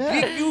gonna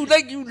Yeah.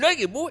 get you like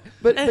it, boy.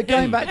 But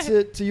going back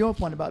to your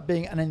point about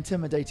being an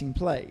intimidating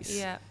place.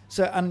 Yeah.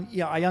 So,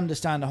 I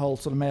understand the whole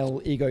sort of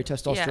male ego,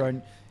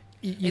 testosterone.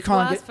 You It's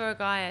can't worse get... for a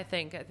guy, I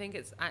think. I think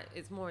it's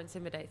more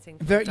intimidating.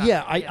 For Very, a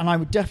guy. and I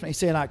would definitely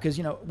say that because,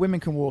 women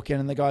can walk in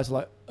and the guys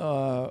are like,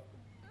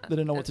 they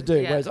don't know what to do.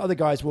 Yeah. Whereas other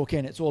guys walk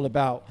in, it's all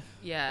about...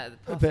 Yeah,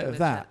 a bit of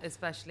that.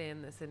 especially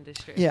in this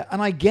industry. Yeah,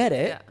 and I get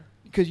it. Yeah.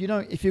 Because,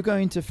 if you're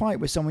going to fight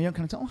with someone, you're not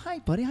going to say, oh, hi,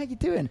 buddy, how you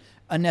doing?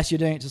 Unless you're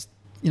doing it just,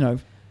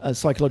 as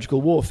psychological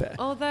warfare.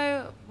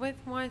 Although with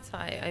Muay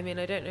Thai, I mean,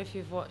 I don't know if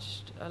you've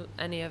watched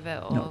any of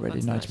it or Not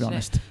really, no, to be watched it.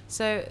 honest.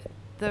 So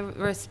the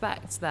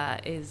respect there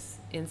is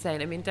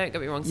insane. I mean, don't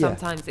get me wrong. Yeah.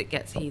 Sometimes it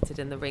gets heated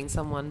in the ring.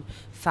 Someone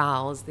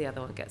fouls, the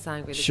other one gets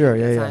angry. The Sure,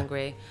 team gets yeah.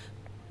 angry.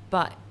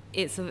 But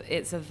it's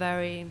a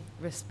very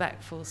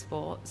respectful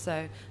sport.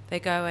 So they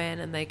go in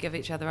and they give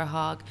each other a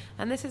hug.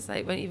 And this is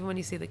like even when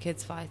you see the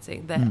kids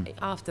fighting,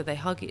 after they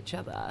hug each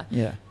other.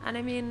 Yeah. And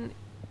I mean,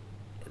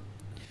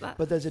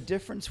 but there's a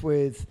difference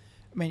with.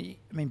 I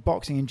mean,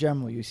 boxing in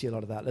general, you see a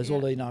lot of that. There's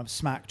all the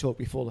smack talk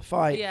before the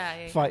fight.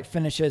 Fight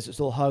finishes, it's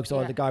all hugs.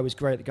 Oh, the guy was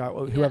great. The guy,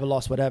 whoever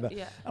lost, whatever.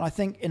 Yeah. And I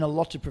think in a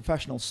lot of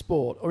professional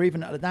sport, or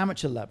even at an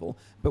amateur level,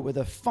 but with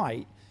a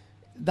fight,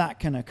 that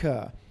can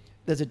occur.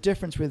 There's a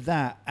difference with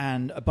that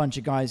and a bunch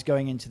of guys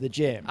going into the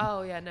gym.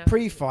 Oh yeah, no.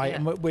 Pre-fight,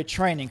 and we're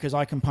training because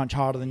I can punch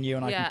harder than you,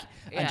 and I can,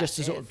 and just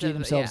to sort of gear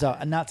themselves up,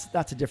 and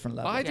that's a different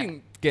level. I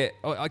didn't get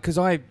because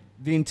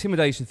the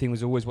intimidation thing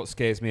was always what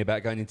scares me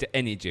about going into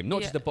any gym,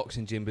 not just a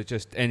boxing gym, but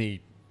just any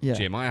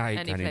gym. I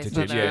hate going into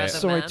gyms.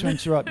 Sorry to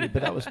interrupt you,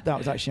 but that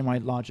was actually my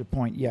larger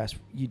point. Yes,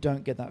 you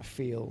don't get that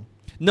feel.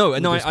 No,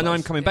 and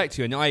I'm coming back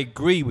to you, and I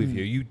agree with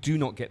you. You do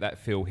not get that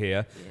feel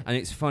here, and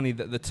it's funny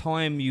that the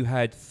time you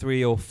had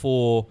 3 or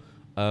 4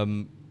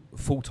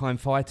 full-time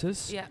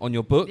fighters on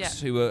your books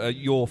who are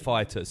your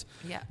fighters.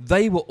 Yeah.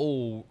 They were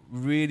all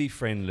really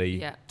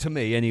friendly to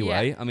me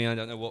anyway. Yeah. I mean, I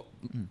don't know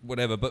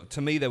whatever, but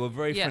to me they were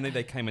very friendly.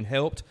 They came and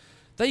helped.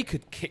 They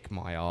could kick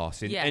my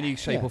ass in any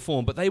shape or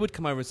form, but they would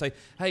come over and say,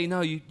 "Hey,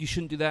 no, you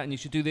shouldn't do that, and you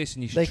should do this,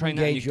 and you should train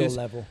that." They can gauge your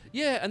level.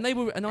 Yeah, and they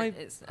were, and I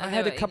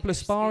had a couple of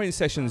sparring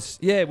sessions,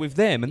 with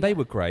them, and they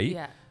were great.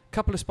 Yeah. A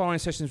couple of sparring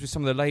sessions with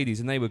some of the ladies,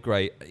 and they were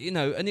great.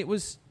 And it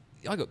was.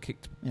 I got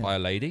kicked by a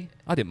lady.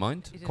 I didn't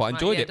mind. Quite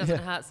enjoyed it. It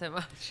doesn't hurt so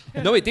much.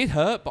 No, it did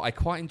hurt, but I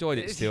quite enjoyed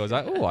it still. I was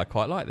like, oh, I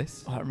quite like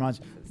this. Oh, it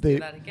reminds me. Do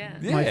that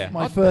again.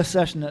 My first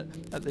session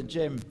at the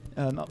gym,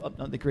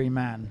 up at the Green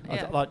Man,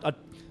 I'd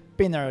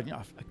been there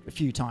a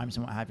few times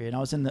and what have you, and I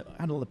was I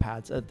had all the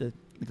pads, the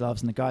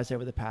gloves, and the guys there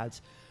with the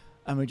pads,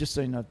 and we were just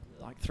doing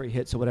like 3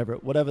 hits or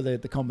whatever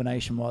the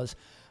combination was.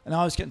 And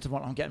I was getting to the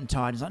point, I'm getting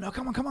tired. He's like, no,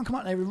 come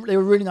on. They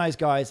were really nice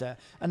guys there.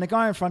 And the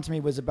guy in front of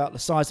me was about the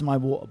size of my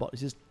water bottle.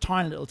 He's this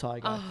tiny little Thai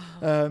guy.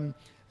 Oh.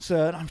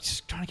 So I'm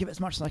just trying to give it as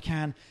much as I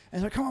can. And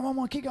he's like, come on, one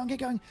more, keep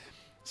going.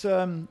 So,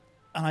 and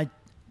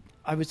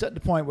I was at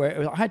the point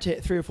where I had to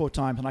hit 3 or 4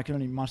 times, and I could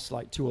only muster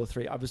like 2 or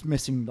 3. I was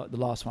missing like the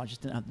last one. I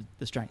just didn't have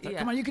the strength. Like,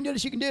 come on, you can do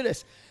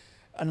this.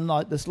 And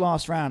like this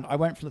last round, I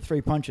went for the 3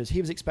 punches. He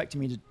was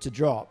expecting me to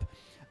drop.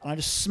 And I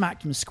just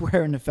smacked him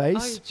square in the face.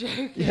 Oh, you're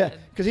joking. Yeah,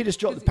 because he just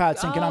dropped the pad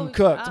thinking I'm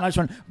cooked. And I just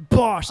went,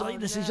 bosh,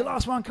 this is your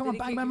last one. Come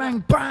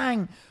on,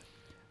 bang.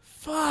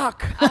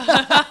 Fuck.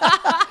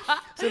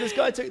 So this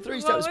guy took 3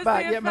 steps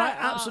back. Yeah, man, I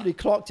absolutely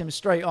clocked him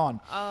straight on.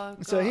 Oh,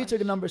 so he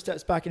took a number of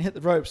steps back and hit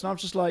the ropes. And I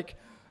was just like,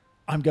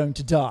 I'm going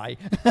to die.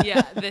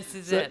 Yeah, this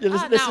is it.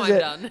 Now I'm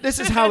done. This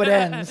is how it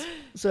ends.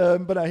 So,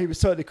 but he was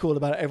totally cool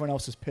about it. Everyone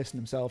else was pissing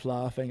themselves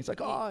laughing. It's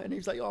like, and he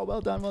was like, oh, well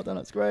done,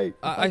 that's great.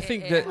 I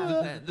think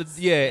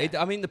that,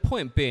 I mean, the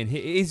point being,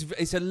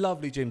 it's a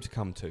lovely gym to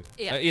come to.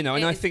 Yeah,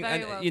 and I think,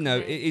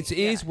 it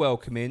is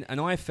welcoming,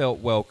 and I felt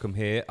welcome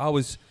here. I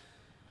was,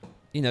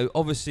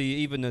 obviously,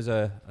 even as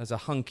a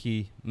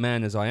hunky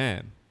man as I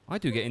am, I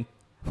do get in.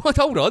 What?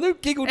 Hold on, who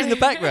giggled in the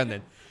background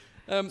then?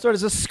 So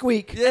there's a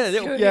squeak.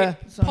 Yeah,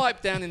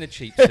 pipe down in the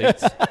cheap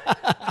seats.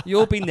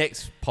 You'll be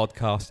next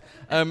podcast.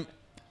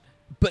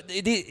 But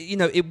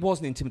it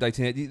wasn't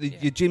intimidating.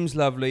 Your gym's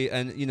lovely,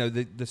 and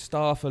the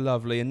staff are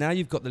lovely. And now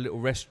you've got the little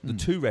the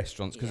 2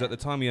 restaurants, because at the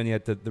time you only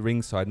had the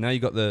ringside. Now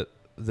you've got the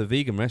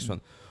vegan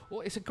restaurant.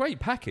 Well, it's a great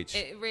package.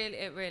 It really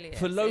is.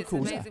 For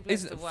locals,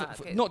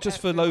 not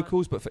just for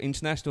locals, but for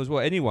international as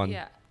well. Anyone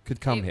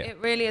could come here. It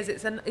really is.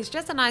 It's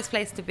just a nice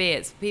place to be.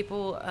 It's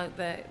people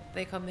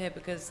they come here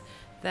because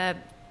they're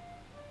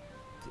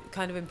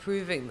kind of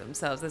improving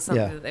themselves. There's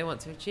something that they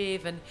want to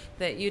achieve, and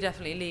that you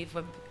definitely leave.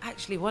 When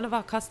actually one of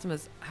our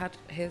customers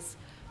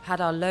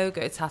had our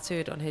logo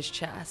tattooed on his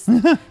chest.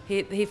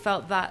 He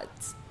felt that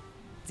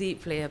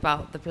deeply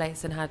about the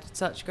place and had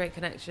such great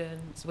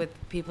connections with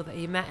people that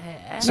he met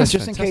here. So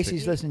just in case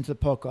he's listening to the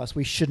podcast,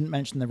 we shouldn't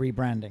mention the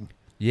rebranding.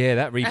 Yeah,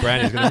 that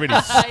rebranding is going to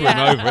really screw him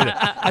over, isn't it?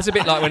 That's a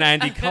bit like when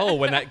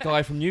that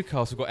guy from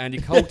Newcastle got Andy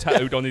Cole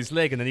tattooed on his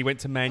leg, and then he went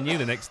to Man U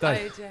the next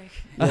day.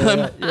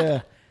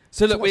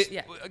 So look,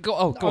 go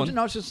on.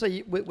 I was just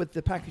say with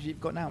the package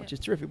you've got now, which is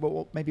terrific.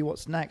 Maybe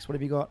what's next? What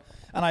have you got?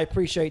 And I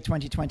appreciate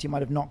 2020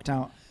 might have knocked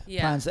out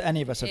plans that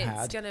any of us have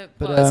had.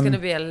 It's going to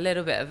be a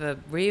little bit of a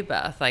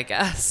rebirth, I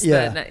guess.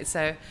 Yeah. But,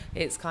 so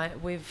it's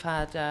we've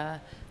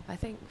had. I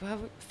think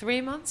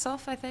 3 months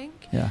off, I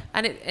think. Yeah.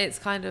 And it's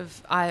kind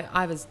of,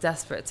 I was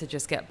desperate to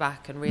just get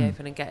back and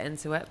reopen and get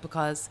into it,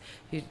 because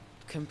you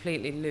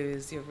completely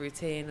lose your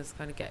routine as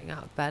kind of getting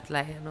out of bed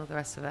late and all the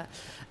rest of it.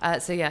 I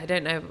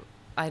don't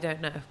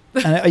know.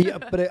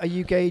 And are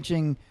you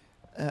gauging,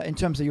 in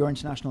terms of your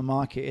international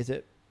market, is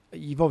it,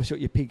 you've obviously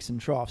got your peaks and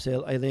troughs,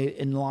 are they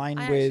in line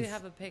with... I actually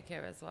have a pick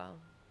here as well.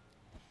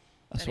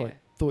 That's what I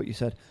thought you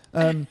said.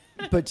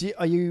 But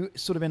are you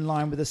sort of in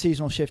line with the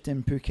seasonal shift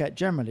in Phuket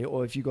generally,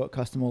 or have you got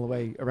custom all the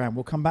way around?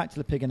 We'll come back to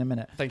the pig in a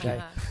minute. Thank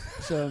you.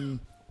 So,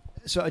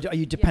 So are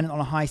you dependent on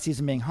a high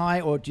season being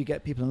high, or do you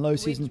get people in low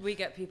season? We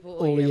get people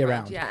all year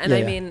round. Yeah, and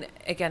I mean,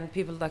 again,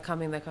 people they're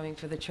coming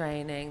for the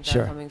training,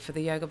 they're coming for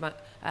the yoga.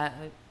 I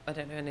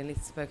don't know any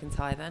spoken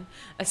Thai then.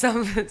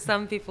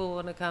 Some people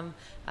want to come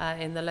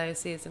in the low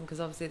season because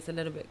obviously it's a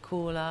little bit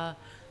cooler.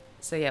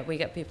 So yeah, we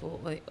get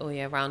people all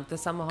year round. The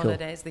summer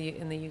holidays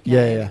in the UK, we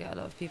get a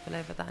lot of people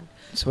over then.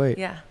 Sweet.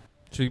 Yeah.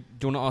 Do you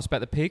want to ask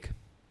about the pig?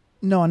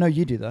 No, I know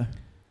you do though.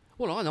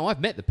 Well, I know.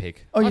 I've met the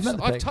pig. Oh, you've met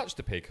the pig? I've touched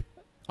the pig.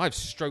 I've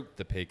stroked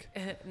the pig.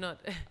 Not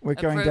we're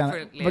going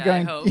down. We're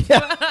going. I hope.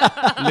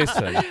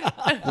 Listen,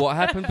 what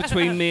happened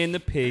between me and the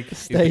pig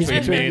stays is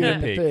between between me you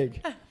and the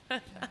pig.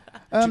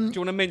 Do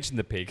you want to mention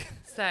the pig?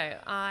 So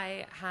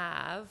I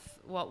have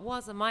what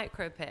was a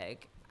micro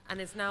pig, and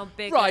it's now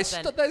bigger than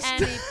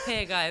any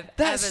pig I've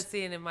ever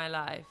seen in my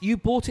life. You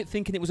bought it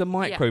thinking it was a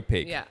micro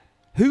pig. Yeah.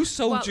 Who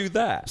sold you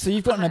that? So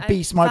you've got an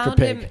obese micro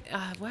pig.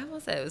 Where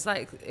was it? It was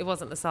like, it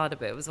wasn't Lazada,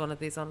 but it was one of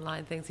these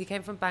online things. He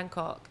came from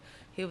Bangkok.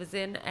 He was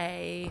in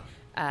a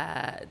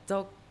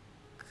dog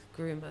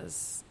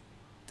groomers.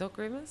 Dog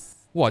groomers?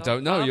 Well, I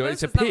don't know.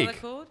 It's a pig. Is that what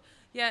they're called?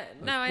 Yeah,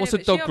 no, I know. What's a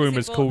dog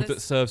groomer's called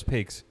that serves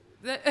pigs?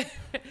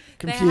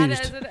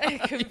 Confused.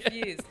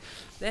 Confused.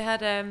 They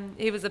had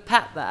he was a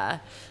pet there,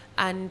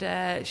 and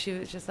she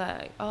was just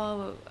like,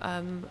 I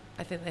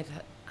think they've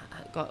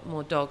got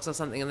more dogs or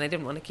something, and they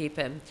didn't want to keep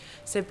him.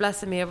 So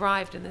bless him, he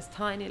arrived in this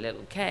tiny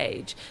little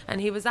cage, and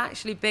he was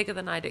actually bigger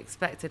than I'd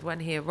expected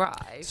when he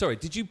arrived. Sorry,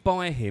 did you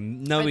buy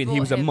him knowing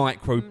he was a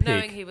micro pig?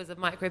 Knowing he was a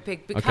micro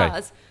pig,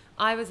 because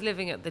I was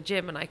living at the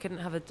gym and I couldn't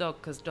have a dog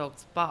because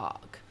dogs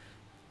bark.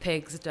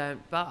 Pigs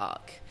don't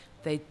bark.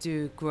 They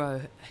do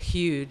grow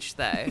huge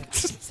though.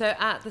 So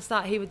at the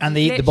start he would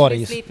eat the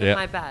bodies. Sleep in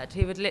my bed.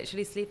 He would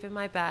literally sleep in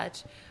my bed.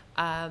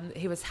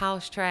 He was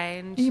house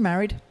trained. Are you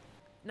married?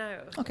 No.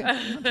 Okay.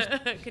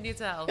 Can you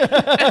tell? That's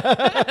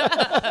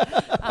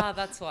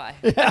why.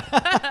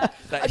 That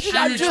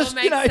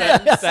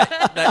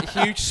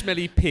huge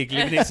smelly pig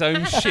living its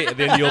own shit at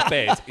the end of your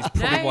bed is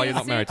probably why you're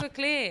not married.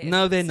 Clean.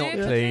 No, they're not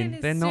clean.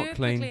 They're not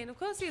clean. Of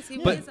course he is. He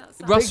but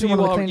outside.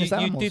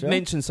 Russell, you did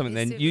mention something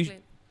then.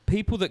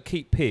 People that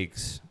keep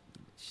pigs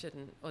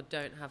shouldn't or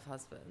don't have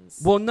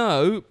husbands. Well,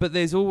 no, but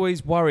there's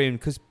always worrying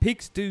because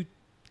pigs do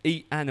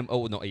eat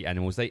not eat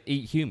animals. They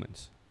eat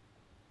humans.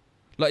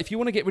 Like, if you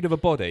want to get rid of a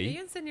body... Are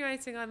you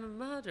insinuating I'm a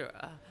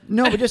murderer?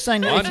 No, we're just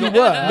saying that if you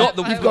were...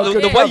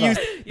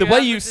 The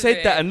way you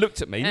said that and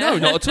looked at me, no,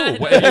 not at all.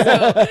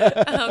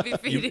 Whatever I'll be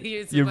feeding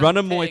you You run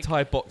a Muay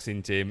Thai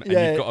boxing gym and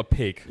you've got a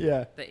pig.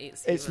 Yeah. That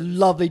eats it's humans.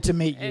 lovely to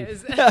meet you.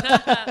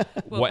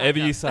 Whatever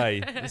you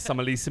say.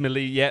 Simile,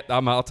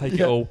 I'll take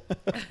it all.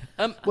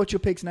 What's your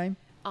pig's name?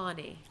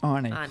 Arnie.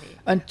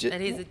 And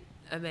he's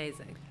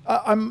amazing.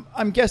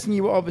 I'm guessing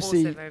you were obviously,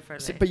 also very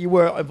friendly. But you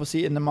were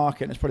obviously in the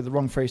market, and it's probably the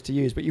wrong phrase to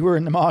use, but you were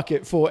in the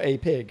market for a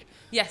pig.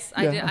 Yes,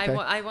 I did. Okay.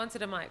 I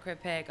wanted a micro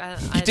pig.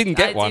 You didn't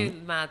get one. I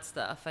do mad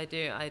stuff. I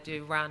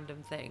do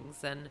random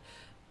things, and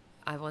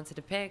I wanted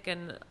a pig,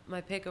 and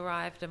my pig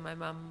arrived, and my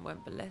mum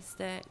went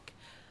ballistic.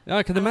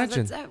 I can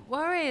imagine. Don't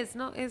worry, it's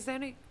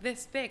only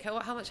this big.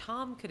 How much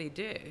harm could he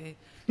do?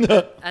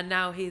 And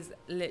now he's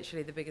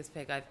literally the biggest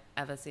pig I've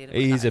ever seen in my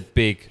life. He's a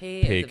big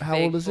pig. Is a How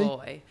big old is he?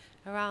 boy.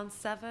 Around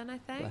 7, I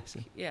think. Bless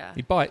him. Yeah.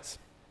 He bites.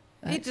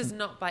 He does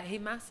not bite. He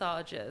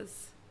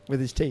massages.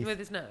 With his teeth? With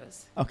his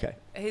nose. Okay.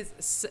 He's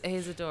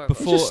adorable.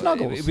 He just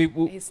snuggles.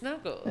 He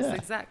snuggles,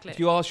 exactly. If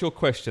you ask your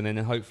question, then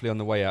hopefully on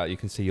the way out you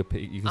can see your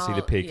pig. You can see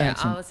the pig. Yeah,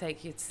 I'll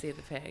take you to see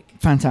the pig.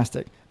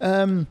 Fantastic.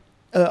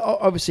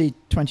 Obviously,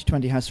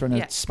 2020 has thrown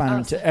a spanner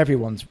into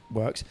everyone's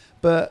works.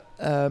 But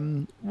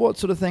what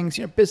sort of things,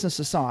 business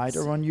aside,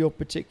 are on your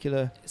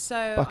particular bucket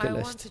list? I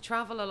want to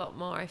travel a lot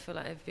more. I feel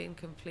like I've been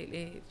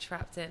completely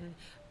trapped in.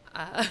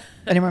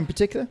 Anywhere in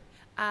particular?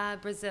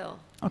 Brazil.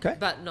 Okay.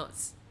 But not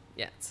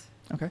yet.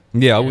 Okay.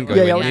 Yeah, I wouldn't go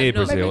near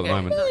Brazil at the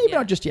moment.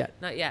 Not just yet.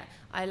 Not yet.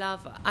 I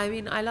love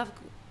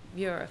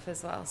Europe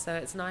as well, so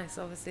it's nice.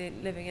 Obviously,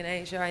 living in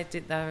Asia,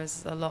 there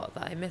is a lot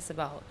that I miss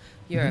about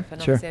Europe,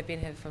 and obviously I've been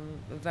here from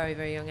a very,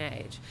 very young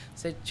age.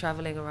 So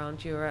traveling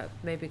around Europe,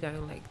 maybe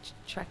going like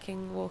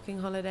trekking, walking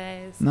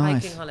holidays,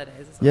 hiking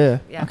holidays as well.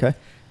 Yeah. Okay.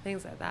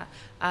 Things like that.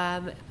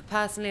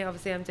 Personally,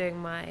 obviously, I'm doing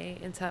my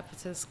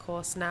interpreter's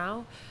course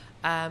now,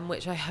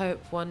 which I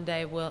hope one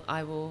day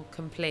I will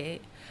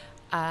complete.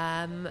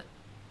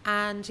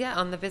 And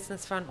on the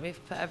business front, we've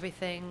put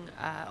everything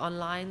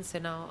online, so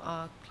now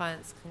our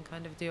clients can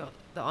kind of do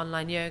the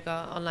online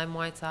yoga, online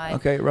Muay Thai,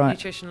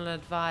 nutritional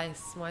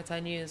advice, Muay Thai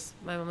news.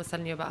 My mum was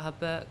telling you about her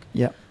book.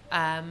 Yeah.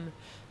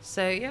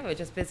 So we're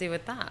just busy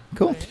with that.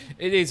 Cool.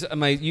 It is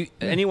amazing.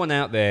 Anyone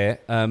out there,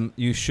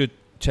 you should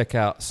check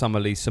out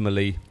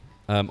Summerlee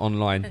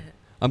online.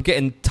 I'm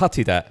getting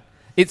tutted at.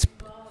 It's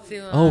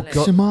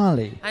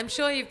Somali. I'm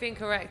sure you've been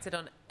corrected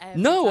on.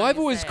 No, I've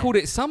always called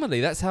it Summerlee.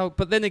 That's how.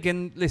 But then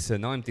again,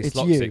 listen, I'm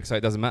dyslexic, so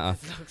it doesn't matter.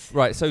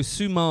 Right. So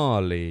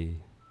Somali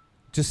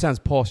just sounds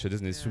posher,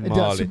 doesn't it?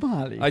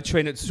 Somali. I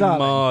train at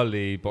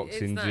Somali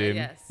boxing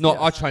gym.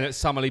 I train at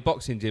Summerlee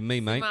boxing gym. Me,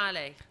 mate.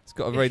 Somali. It's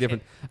got a very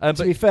different. To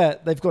be fair,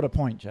 they've got a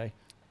point, Jay.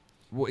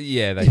 Well,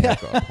 yeah, they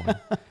have got a point.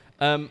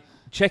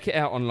 Check it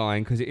out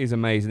online because it is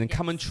amazing. And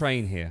come and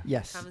train here.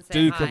 Yes. Come and say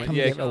Do hi. come. Come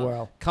Yeah. and get a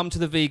whirl. Come to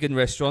the vegan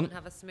restaurant. And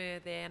have a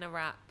smoothie and a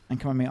wrap. And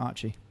come and meet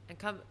Archie. And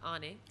come,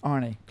 Arnie.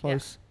 Arnie,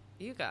 close.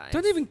 You guys.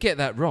 Don't even get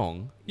that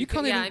wrong. You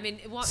can't Yeah, even. I mean,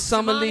 what,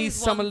 Summerlee,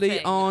 Arnie's one Summerlee,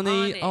 thing.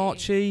 Arnie,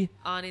 Archie.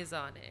 Arnie's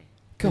Arnie.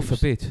 God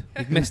forbid.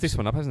 He's messed this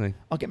one up, hasn't he?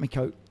 I'll get my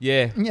coat.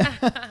 Yeah. Yeah.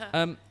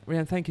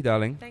 Rhian, thank you,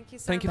 darling. Thank you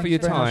so Thank you much. for your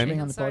Thank you very much for time. being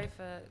on I'm the sorry pod.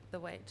 for the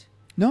wait.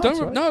 No, that's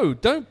all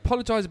right. Don't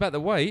apologise about the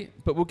wait,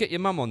 but we'll get your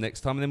mum on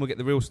next time and then we'll get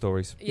the real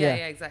stories. Yeah,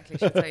 Yeah. exactly.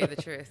 She'll tell you the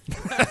truth.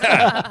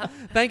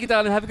 Thank you,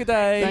 darling. Have a good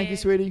day. Thank you,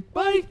 sweetie.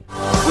 Bye.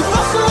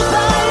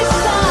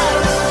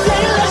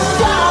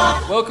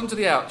 Welcome to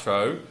the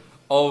outro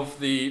of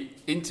the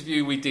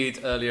interview we did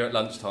earlier at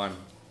lunchtime.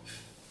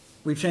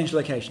 We've changed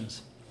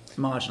locations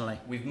marginally.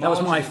 We've That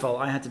was my marginally-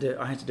 fault. I had to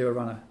do a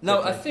runner. No,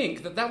 quickly. I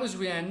think that was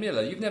Rhian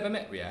Miller. You've never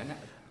met Rhian.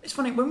 It's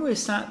funny when we were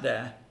sat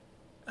there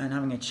and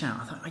having a chat.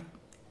 I thought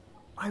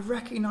I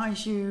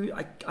recognise you.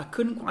 I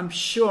couldn't. I'm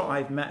sure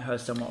I've met her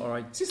somewhere. Or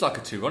I This is like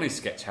a Two Ronnies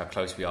sketch, how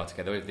close we are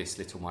together with this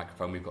little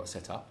microphone we've got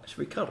set up. should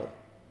we cuddle?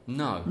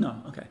 No. No.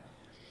 Okay.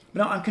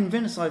 But no, I'm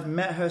convinced I've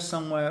met her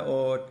somewhere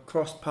or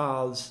crossed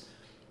paths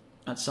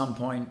at some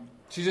point.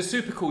 She's a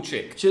super cool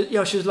chick. She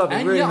was lovely.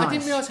 And really yeah, nice. I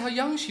didn't realise how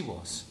young she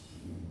was.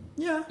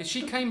 Yeah.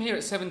 She came here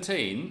at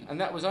 17,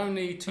 and that was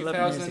only 2000.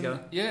 11 years ago.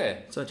 Yeah.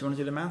 So do you want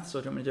to do the maths,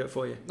 or do you want me to do it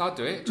for you? I'll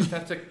do it. Just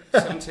have to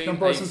 17, Don't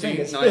borrow some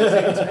 18, fingers.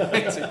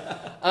 19,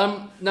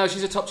 20. No,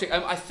 she's a top chick.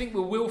 I think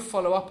we will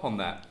follow up on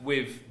that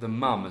with the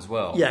mum as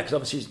well. Yeah, because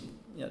obviously she's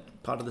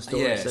part of the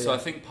story. Yeah, so, so I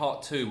think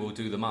part 2 will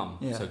do the mum,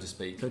 Yeah. so to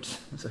speak. so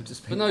to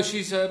speak. But no,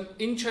 she's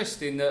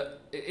interesting that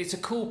it's a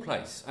cool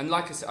place. And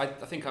like I said, I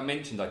think I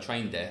mentioned I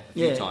trained there a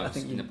few I times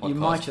think in the you podcast.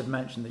 might have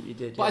mentioned that you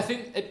did. But yeah. I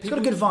think It's got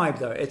a good vibe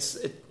though.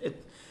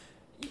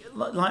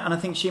 And I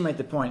think she made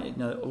the point.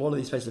 A lot of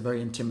these places are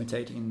very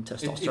intimidating and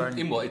testosterone.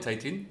 in what,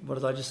 intimidating? What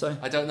did I just say?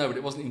 I don't know, but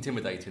it wasn't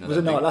intimidating. Was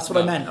it not? That's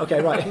what I meant.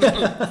 Okay, right.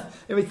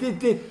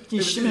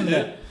 It's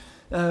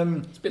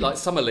a bit like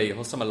Summerlee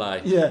or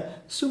Summerlee. Yeah,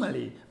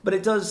 Sumali. But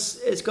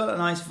it's got a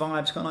nice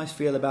vibe, it's got a nice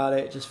feel about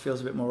it. It just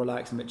feels a bit more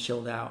relaxed and a bit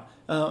chilled out.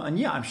 And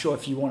yeah, I'm sure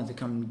if you wanted to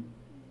come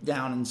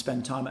down and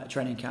spend time at a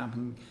training camp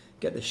and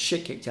get the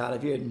shit kicked out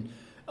of you and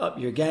up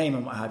your game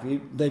and what have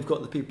you, they've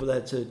got the people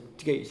there to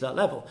get you to that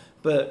level.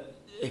 But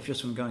if you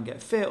just want to go and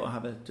get fit or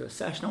do a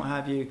session or what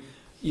have you,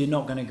 you're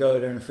not going to go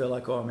there and feel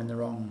like, oh, I'm in the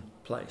wrong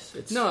place.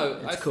 It's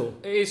cool.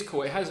 It is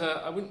cool. It has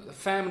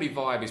family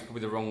vibe is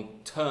probably the wrong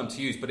term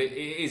to use, but it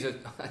is a.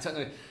 I don't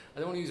know. I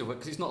don't want to use it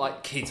because it's not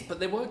like kids, but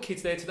there were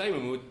kids there today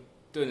when we were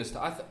doing this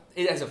stuff.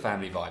 It has a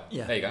family vibe.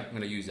 Yeah. There you go. I'm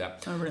going to use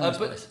that. Oh, really nice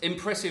but place.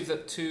 impressive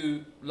that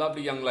two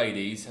lovely young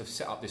ladies have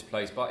set up this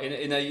place. But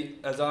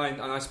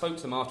I spoke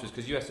to them afterwards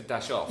because you had to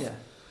dash off. Yeah.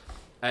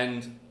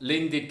 And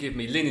Lynn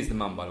is the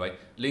mum, by the way.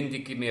 Lynn did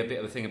give me a bit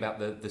of a thing about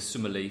the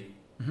Summerlee.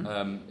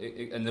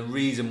 Mm-hmm. And the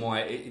reason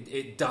why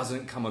it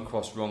doesn't come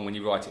across wrong when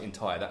you write it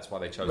entire, that's why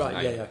they chose Right,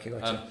 the name. yeah, okay,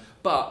 gotcha.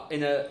 But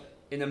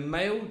in a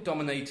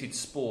male-dominated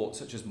sport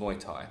such as Muay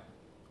Thai,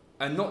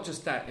 and not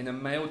just that, in a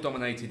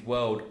male-dominated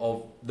world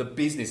of the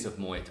business of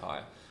Muay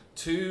Thai,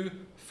 two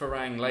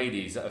Farang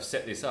ladies that have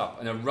set this up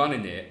and are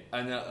running it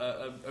and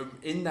are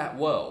in that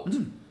world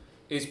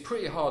is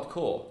pretty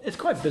hardcore. It's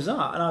quite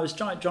bizarre. And I was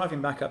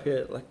driving back up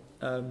here,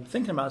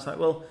 thinking about it. It's like,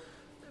 well,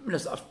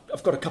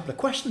 I've got a couple of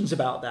questions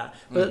about that.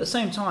 But at the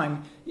same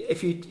time,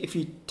 if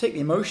you take the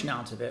emotion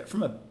out of it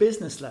from a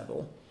business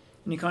level,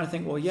 and you kind of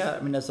think, well, yeah, I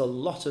mean, there's a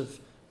lot of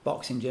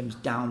boxing gyms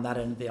down that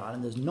end of the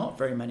island. There's not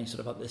very many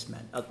sort of at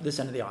this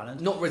end of the island.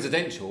 Not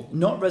residential.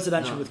 Not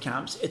residential No. with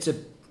camps.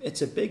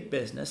 It's a big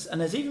business, and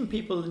there's even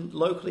people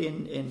locally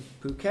in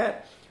Phuket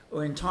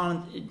or in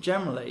Thailand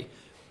generally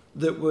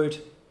that would.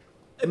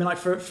 I mean, like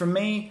for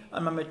me, I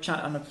remember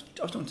chatting. I was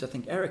talking to I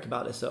think Eric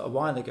about this a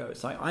while ago.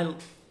 It's like I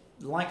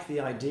like the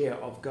idea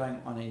of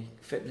going on a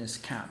fitness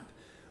camp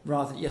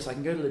rather than, yes, I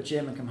can go to the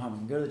gym and come home. I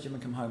can go to the gym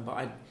and come home, but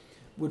I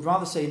would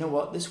rather say, you know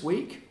what, this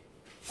week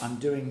I'm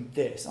doing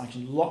this. I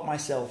can lock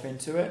myself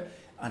into it.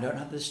 I don't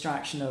have the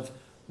distraction of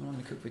what am I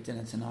going to cook for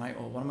dinner tonight,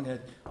 or what am I going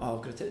to, I'm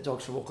going to take the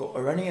dogs for a walk,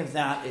 or any of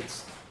that.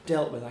 It's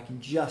dealt with. I can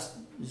just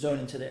zone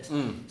into this.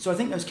 So I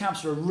think those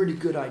camps are a really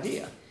good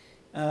idea,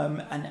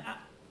 and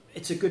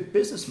it's a good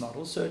business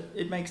model. So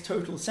it makes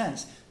total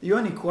sense. The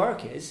only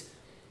quirk is,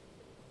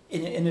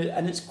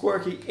 and it's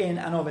quirky in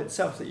and of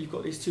itself that you've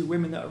got these two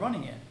women that are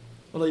running it.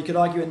 Although you could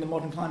argue in the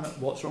modern climate,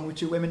 what's wrong with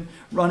two women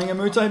running a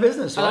Muay Thai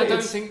business? Right? And I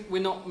don't think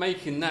we're not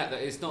making that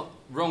it's not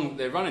wrong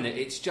they're running it.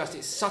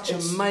 It's such a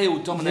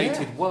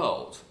male-dominated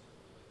world,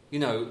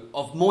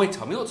 of Muay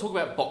Thai. We're not talking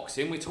about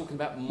boxing, we're talking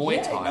about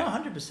Muay Thai.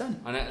 Yeah, no, 100%.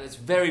 And it's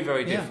very,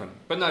 very Yeah. different.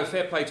 But no,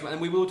 fair play to them.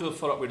 And we will do a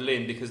follow-up with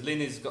Lynn, because Lynn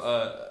has got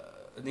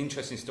an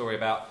interesting story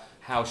about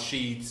how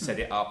she set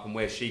it up and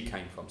where she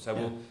came from. So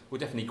we'll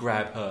definitely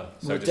grab her,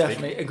 We'll to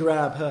definitely speak.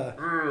 grab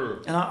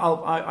her. And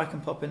I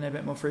can pop in there a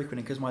bit more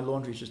frequently because my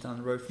laundry's just down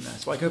the road from there.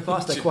 So I go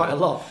past there quite a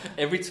lot.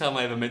 Every time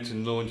I ever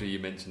mention laundry, you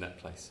mention that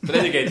place. But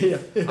then again,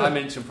 Yeah. I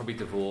mentioned probably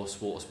divorce,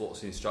 water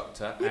sports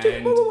instructor. You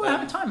and do, wait,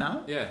 have a time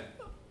out. yeah.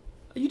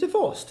 Are you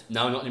divorced?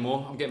 No, not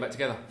anymore. I'm getting back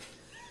together.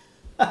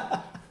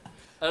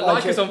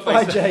 Like us on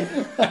Bye, Facebook. Jay.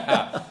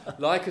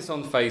 Like us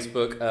on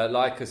Facebook.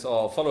 Like us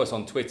or follow us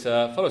on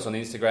Twitter. Follow us on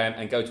Instagram,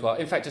 and go to our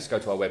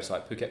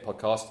website,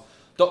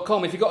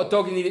 PhuketPodcast.com. If you've got a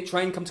dog and you need it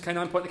trained, come to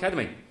Canine Point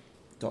Academy.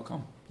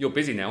 .com. You're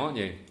busy now, aren't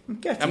you? I'm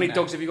getting How many there.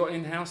 dogs have you got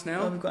in house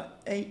now? Well, we've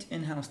got 8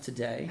 in-house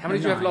today. How many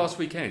did you have 9. last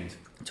weekend?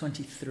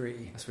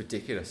 23. That's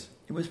ridiculous.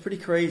 It was pretty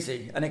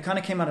crazy, and it kind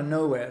of came out of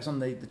nowhere. It was on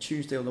the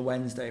Tuesday or the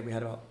Wednesday. We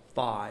had about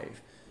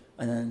 5,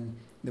 and then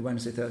the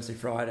Wednesday, Thursday,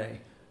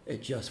 Friday,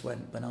 it just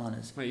went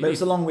bananas. Well, but it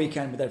was a long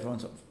weekend with everyone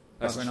sort of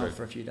That's going true. off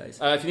for a few days.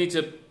 If you need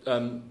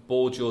to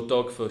board your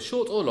dog for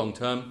short or long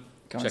term,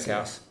 Come and check see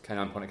out us.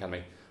 Canine Point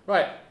Academy.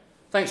 Right.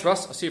 Thanks,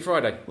 Russ. I'll see you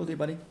Friday. Will do,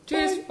 buddy.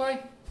 Cheers. Bye.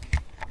 Bye.